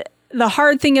hard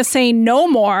thing of saying no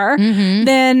more,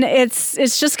 then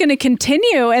it's just going to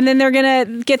continue. And then they're going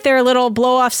to get their little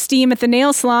blow off steam at the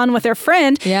nail salon with their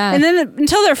friend. Yeah. And then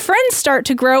until their friends start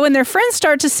to grow and their friends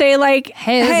start to say like,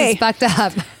 Hey, this is fucked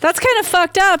up. That's kind of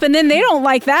fucked up. And then they don't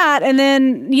like that. And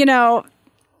then, Yeah.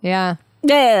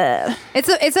 yeah. It's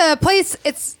a place.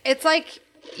 It's like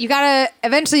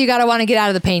eventually you gotta want to get out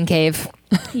of the pain cave.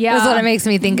 Yeah. That's what it makes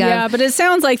me think of. Yeah, but it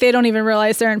sounds like they don't even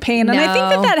realize they're in pain. And I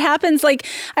think No. that happens. Like,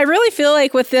 I really feel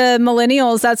like with the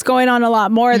millennials, that's going on a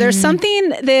lot more. There's something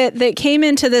that came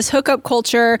into this hookup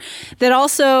culture that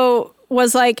also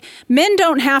was like, men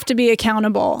don't have to be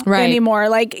accountable anymore.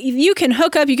 Like, you can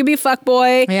hook up, you can be a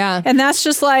fuckboy. Yeah. And that's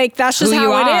just how you it is.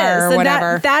 are, or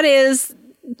whatever. That is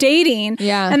dating.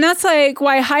 Yeah. And that's like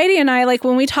why Heidi and I, like,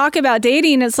 when we talk about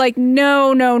dating, it's like,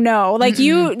 no. Like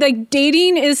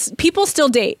dating is, people still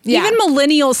date. Yeah. Even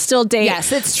millennials still date.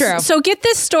 Yes, it's true. So get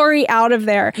this story out of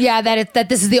there. Yeah, that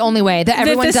this is the only way that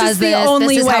everyone this does is the this.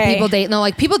 only This is how way. people date. No,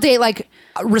 like people date like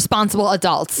responsible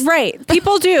adults. Right.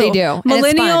 People do. They do. And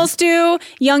it's Millennials do.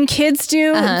 Young kids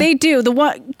do. They do.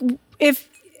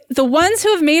 The ones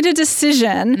who have made a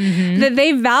decision that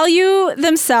they value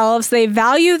themselves, they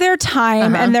value their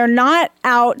time, and they're not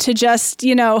out to just,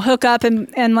 hook up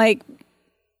and like,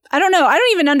 I don't know. I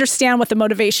don't even understand what the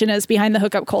motivation is behind the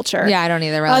hookup culture. Yeah, I don't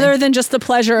either, really. Other than just the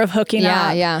pleasure of hooking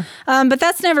up. Yeah. But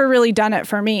that's never really done it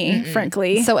for me,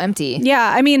 frankly. It's so empty.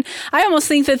 Yeah, I mean, I almost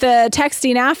think that the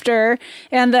texting after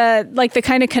and the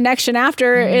kind of connection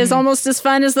after is almost as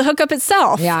fun as the hookup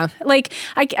itself. Yeah. Like,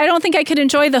 I don't think I could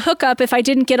enjoy the hookup if I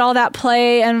didn't get all that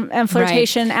play and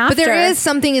flirtation after. But there is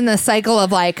something in the cycle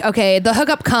of like, okay, the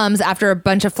hookup comes after a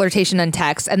bunch of flirtation and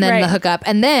text, and then the hookup,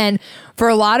 and then for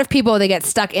a lot of people, they get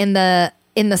stuck in the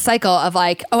cycle of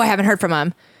like, oh, I haven't heard from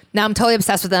him. Now I'm totally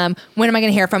obsessed with him. When am I going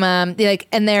to hear from him?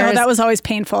 And there's, that was always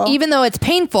painful. Even though it's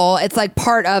painful, it's like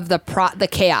part of the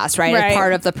chaos, right? It's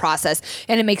part of the process,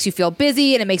 and it makes you feel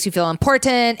busy, and it makes you feel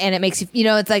important, and it makes you,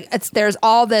 it's like there's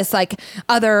all this like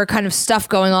other kind of stuff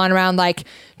going on around like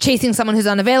chasing someone who's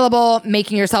unavailable,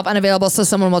 making yourself unavailable so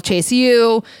someone will chase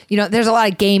you. There's a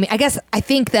lot of gaming. I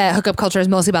think that hookup culture is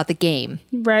mostly about the game,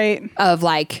 right? Of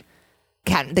like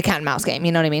the cat and mouse game.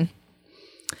 You know what I mean?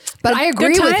 But I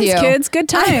agree good times, with you. Kids, good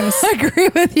times. I agree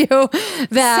with you.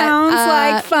 That sounds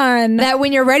like fun. That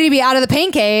when you're ready to be out of the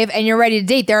pain cave and you're ready to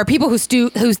date, there are people who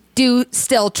do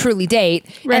still truly date,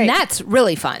 and that's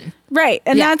really fun. Right.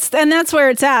 And that's where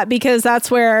it's at, because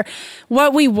that's where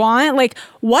what we want, like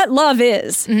what love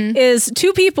is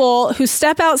two people who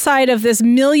step outside of this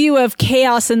milieu of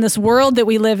chaos in this world that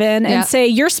we live in and say,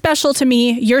 you're special to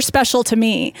me. You're special to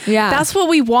me. Yeah. That's what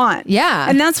we want. Yeah.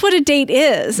 And that's what a date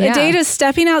is. Yeah. A date is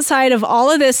stepping outside of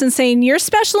all of this and saying, you're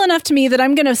special enough to me that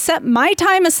I'm going to set my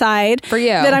time aside for you,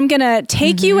 that I'm going to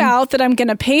take you out, that I'm going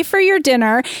to pay for your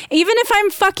dinner. Even if I'm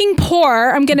fucking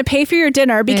poor, I'm going to pay for your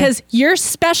dinner because you're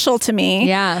special to me.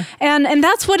 Yeah. And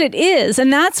that's what it is.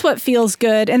 And that's what feels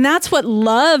good. And that's what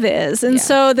love is. And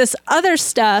so this other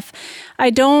stuff, I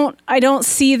don't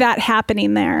see that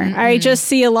happening there. I just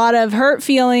see a lot of hurt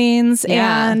feelings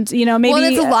and, maybe. Well,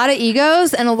 it's a lot of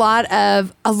egos and a lot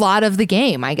of the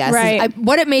game, I guess. Right.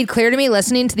 What it made clear to me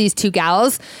listening to these two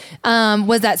gals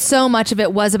was that so much of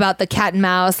it was about the cat and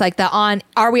mouse, like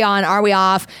are we on, are we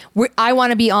off? I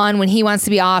want to be on when he wants to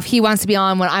be off. He wants to be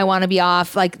on when I want to be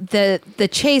off. Like the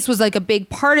chase was like a big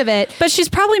part of it. But she's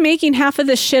probably making half of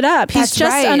this shit up. He's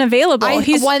just unavailable.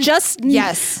 He's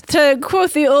to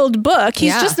quote the old book,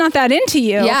 he's just not that into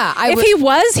you. Yeah. If he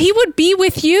was, he would be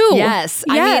with you. Yes.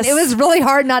 I mean, it was really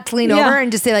hard not to lean over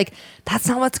and just say like, that's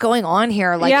not what's going on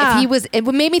here. Like Yeah. if he was, it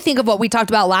made me think of what we talked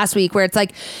about last week, where it's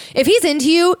like, if he's into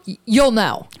you, you'll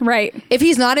know. Right. If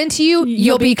he's not into you,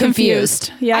 you'll be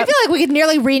confused. Yep. I feel like we could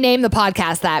nearly rename the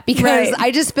podcast that, because Right.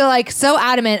 I just feel like so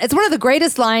adamant. It's one of the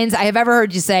greatest lines I have ever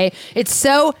heard you say. It's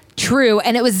so true.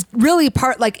 And it was really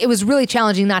it was really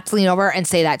challenging not to lean over and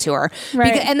say that to her.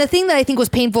 Right. And the thing that I think was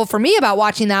painful for me about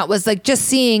watching that was like just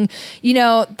seeing, you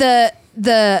know, the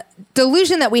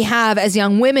delusion that we have as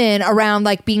young women around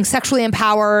like being sexually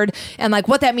empowered and like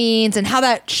what that means and how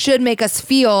that should make us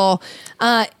feel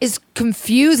is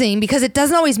confusing, because it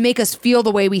doesn't always make us feel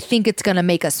the way we think it's going to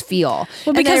make us feel.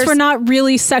 Well, because we're not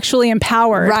really sexually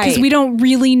empowered. Right. Because we don't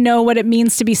really know what it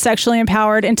means to be sexually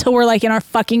empowered until we're like in our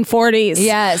fucking 40s.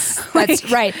 Yes,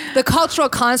 that's right. The cultural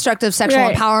construct of sexual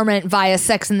Right. empowerment via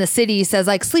Sex in the City says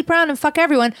like sleep around and fuck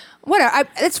everyone. Whatever,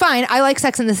 it's fine. I like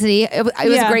Sex in the City. It was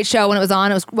Yeah. a great show when it was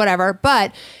on. It was whatever,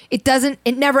 but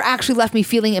it never actually left me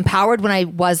feeling empowered when I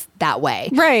was that way.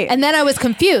 Right. And then I was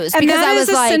confused And because that I is was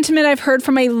a like, sentiment I've heard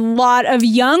from a lot of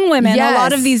young women. Yes. A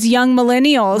lot of these young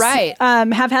millennials Right.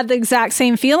 Have had the exact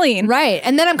same feeling. right.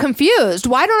 And then I'm confused.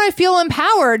 Why don't I feel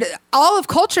empowered? All of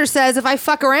culture says if I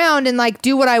fuck around and like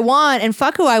do what I want and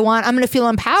fuck who I want, I'm going to feel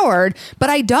empowered, but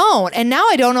I don't. And now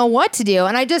I don't know what to do.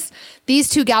 And these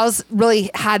two gals really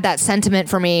had that sentiment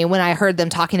for me when I heard them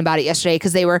talking about it yesterday,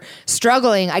 because they were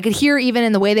struggling. I could hear even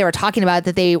in the way they were talking about it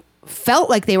that they felt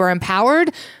like they were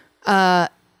empowered.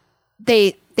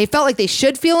 They felt like they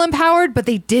should feel empowered, but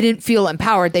they didn't feel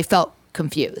empowered. They felt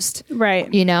confused.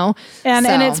 Right. You know? And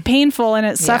So, it's painful and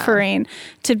it's Yeah. suffering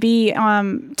to be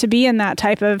in that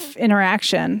type of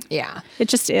interaction. yeah. It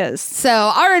just is. So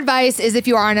our advice is, if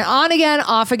you are on an on again,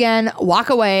 off again, walk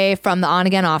away from the on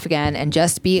again, off again, and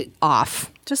just be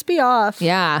off. Just be off.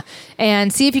 Yeah.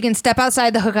 And see if you can step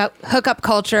outside the hookup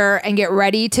culture and get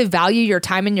ready to value your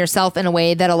time and yourself in a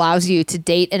way that allows you to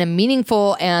date in a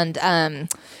meaningful and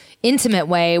intimate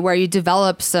way, where you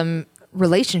develop some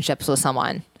relationships with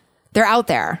someone. They're out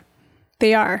there.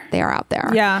 They are. They are out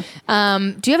there. Yeah.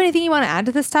 Do you have anything you want to add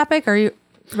to this topic? Are you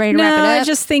ready to No, wrap it up? I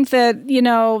just think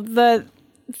that,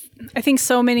 I think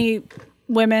so many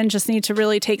women just need to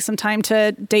really take some time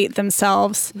to date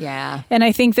themselves. Yeah. And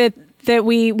I think that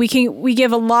we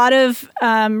give a lot of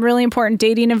really important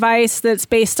dating advice that's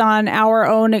based on our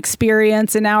own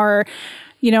experience and our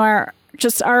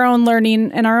own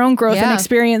learning and our own growth and Yeah.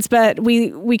 experience. But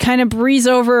we kind of breeze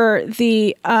over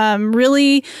the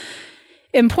really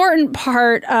important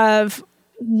part of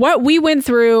what we went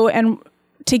through and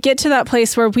to get to that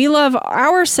place where we love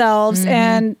ourselves,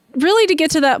 and really to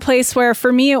get to that place where,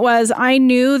 for me, it was, I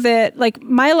knew that like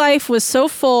my life was so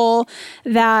full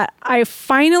that I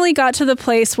finally got to the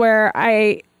place where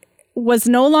I was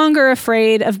no longer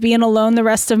afraid of being alone the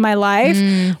rest of my life,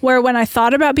 where when I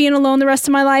thought about being alone the rest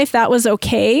of my life, that was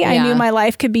okay. I Yeah. knew my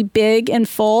life could be big and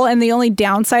full. And the only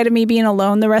downside of me being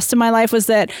alone the rest of my life was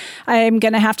that I'm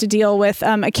going to have to deal with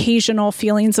occasional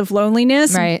feelings of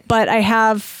loneliness. Right. But I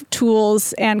have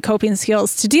tools and coping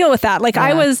skills to deal with that. Like Yeah.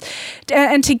 I was,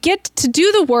 and to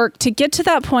do the work, to get to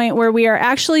that point where we are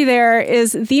actually there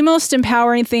is the most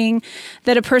empowering thing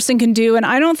that a person can do. And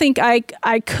I don't think I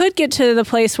could get to the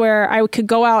place where I could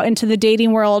go out into the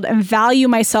dating world and value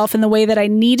myself in the way that I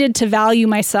needed to value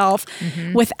myself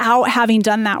without having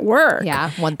done that work.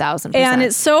 Yeah. 1,000%. And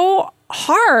it's so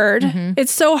hard.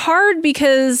 It's so hard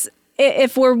because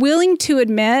if we're willing to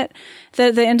admit that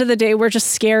at the end of the day, we're just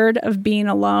scared of being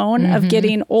alone, of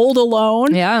getting old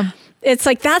alone. yeah. It's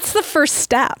like, that's the first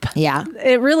step. Yeah.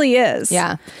 It really is.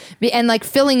 Yeah. And like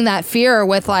filling that fear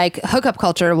with like hookup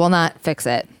culture will not fix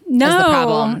it. No, is the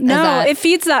problem. Is no, that- it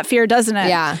feeds that fear, doesn't it?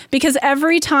 Yeah. Because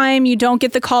every time you don't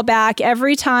get the call back,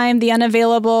 every time the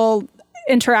unavailable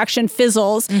interaction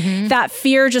fizzles, that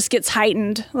fear just gets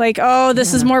heightened. Like, oh,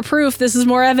 this is more proof. This is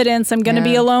more evidence. I'm going to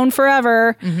be alone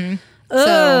forever.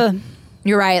 So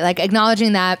you're right. Like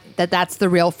acknowledging that's the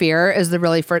real fear is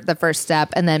the first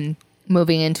step, and then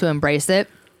moving in to embrace it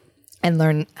and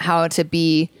learn how to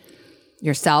be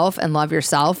yourself and love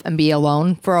yourself and be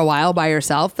alone for a while by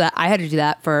yourself. That I had to do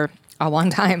that for a long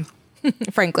time,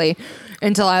 frankly,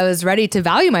 until I was ready to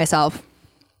value myself.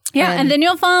 Yeah, and then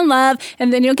you'll fall in love,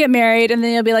 and then you'll get married, and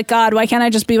then you'll be like, God, why can't I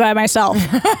just be by myself?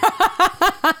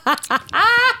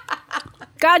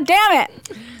 God damn it.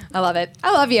 I love it.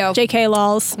 I love you. JK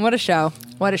lols. What a show.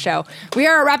 What a show. We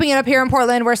are wrapping it up here in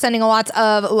Portland. We're sending lots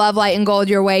of love, light, and gold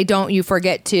your way. Don't you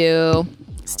forget to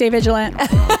Stay vigilant.